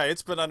 So yeah,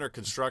 it's been under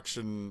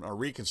construction or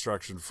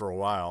reconstruction for a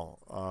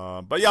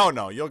while. But yeah,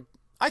 no,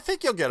 I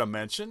think you'll get a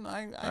mention.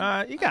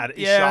 You got it.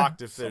 Yeah,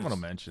 shocked if someone will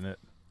mention it.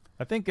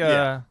 I think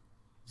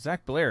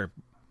Zach Blair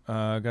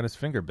got his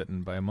finger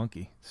bitten by a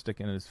monkey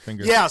sticking in his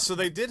finger. Yeah, so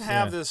they did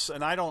have this,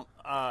 and I don't.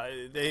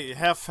 They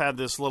have had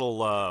this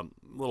little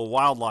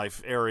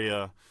wildlife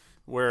area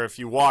where if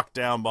you walk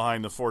down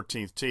behind the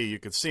 14th tee, you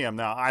could see him.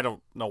 Now I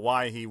don't know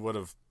why he would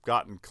have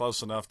gotten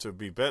close enough to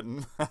be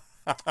bitten.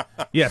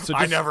 Yeah, so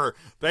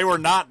they were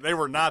not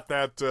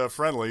that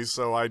friendly,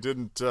 so I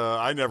didn't.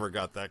 I never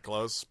got that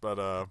close,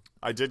 but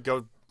I did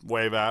go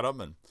wave at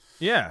him, and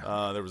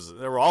yeah,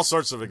 there were all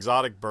sorts of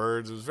exotic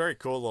birds. It was a very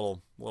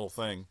cool little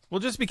thing. Well,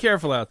 just be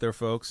careful out there,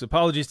 folks.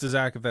 Apologies to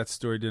Zach if that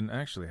story didn't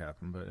actually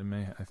happen, but it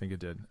may. I think it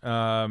did.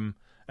 And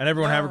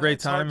everyone have a great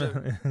time.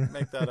 Hard to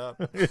make that up.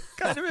 It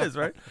kind of is,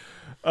 right?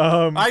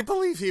 I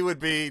believe he would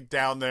be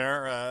down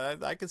there.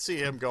 I could see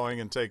him going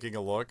and taking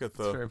a look at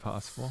the. It's very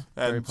possible.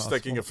 And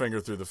sticking a finger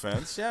through the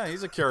fence. Yeah,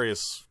 he's a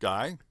curious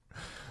guy.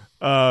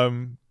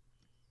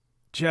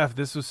 Geoff,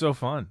 this was so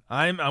fun.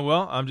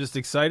 I'm just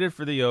excited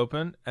for the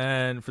Open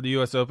and for the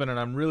U.S. Open, and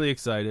I'm really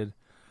excited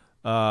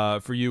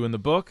for you in the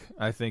book.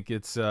 I think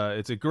it's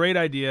a great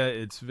idea.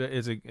 It's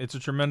a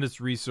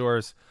tremendous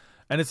resource,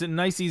 and it's a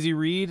nice, easy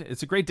read.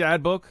 It's a great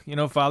dad book. You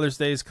know, Father's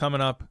Day is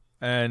coming up,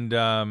 and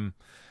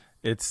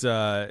it's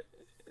what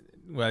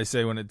I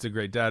say when it's a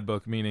great dad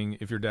book, meaning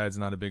if your dad's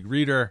not a big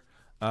reader.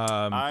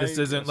 This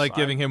isn't like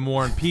giving him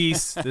War and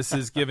Peace. This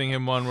is giving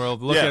him one where he'll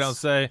look at it and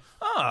say,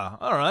 all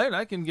right,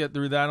 I can get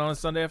through that on a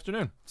Sunday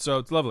afternoon. So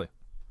it's lovely.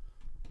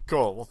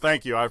 Cool. Well,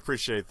 thank you. I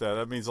appreciate that.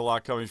 That means a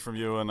lot coming from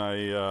you, and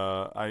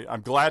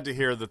I'm glad to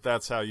hear that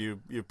that's how you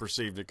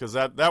perceived it, because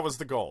that was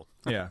the goal.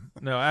 Yeah.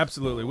 No,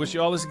 absolutely. Wish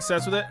you all the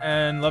success with it,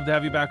 and love to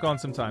have you back on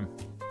sometime.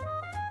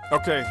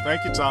 Okay.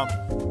 Thank you,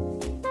 Tom.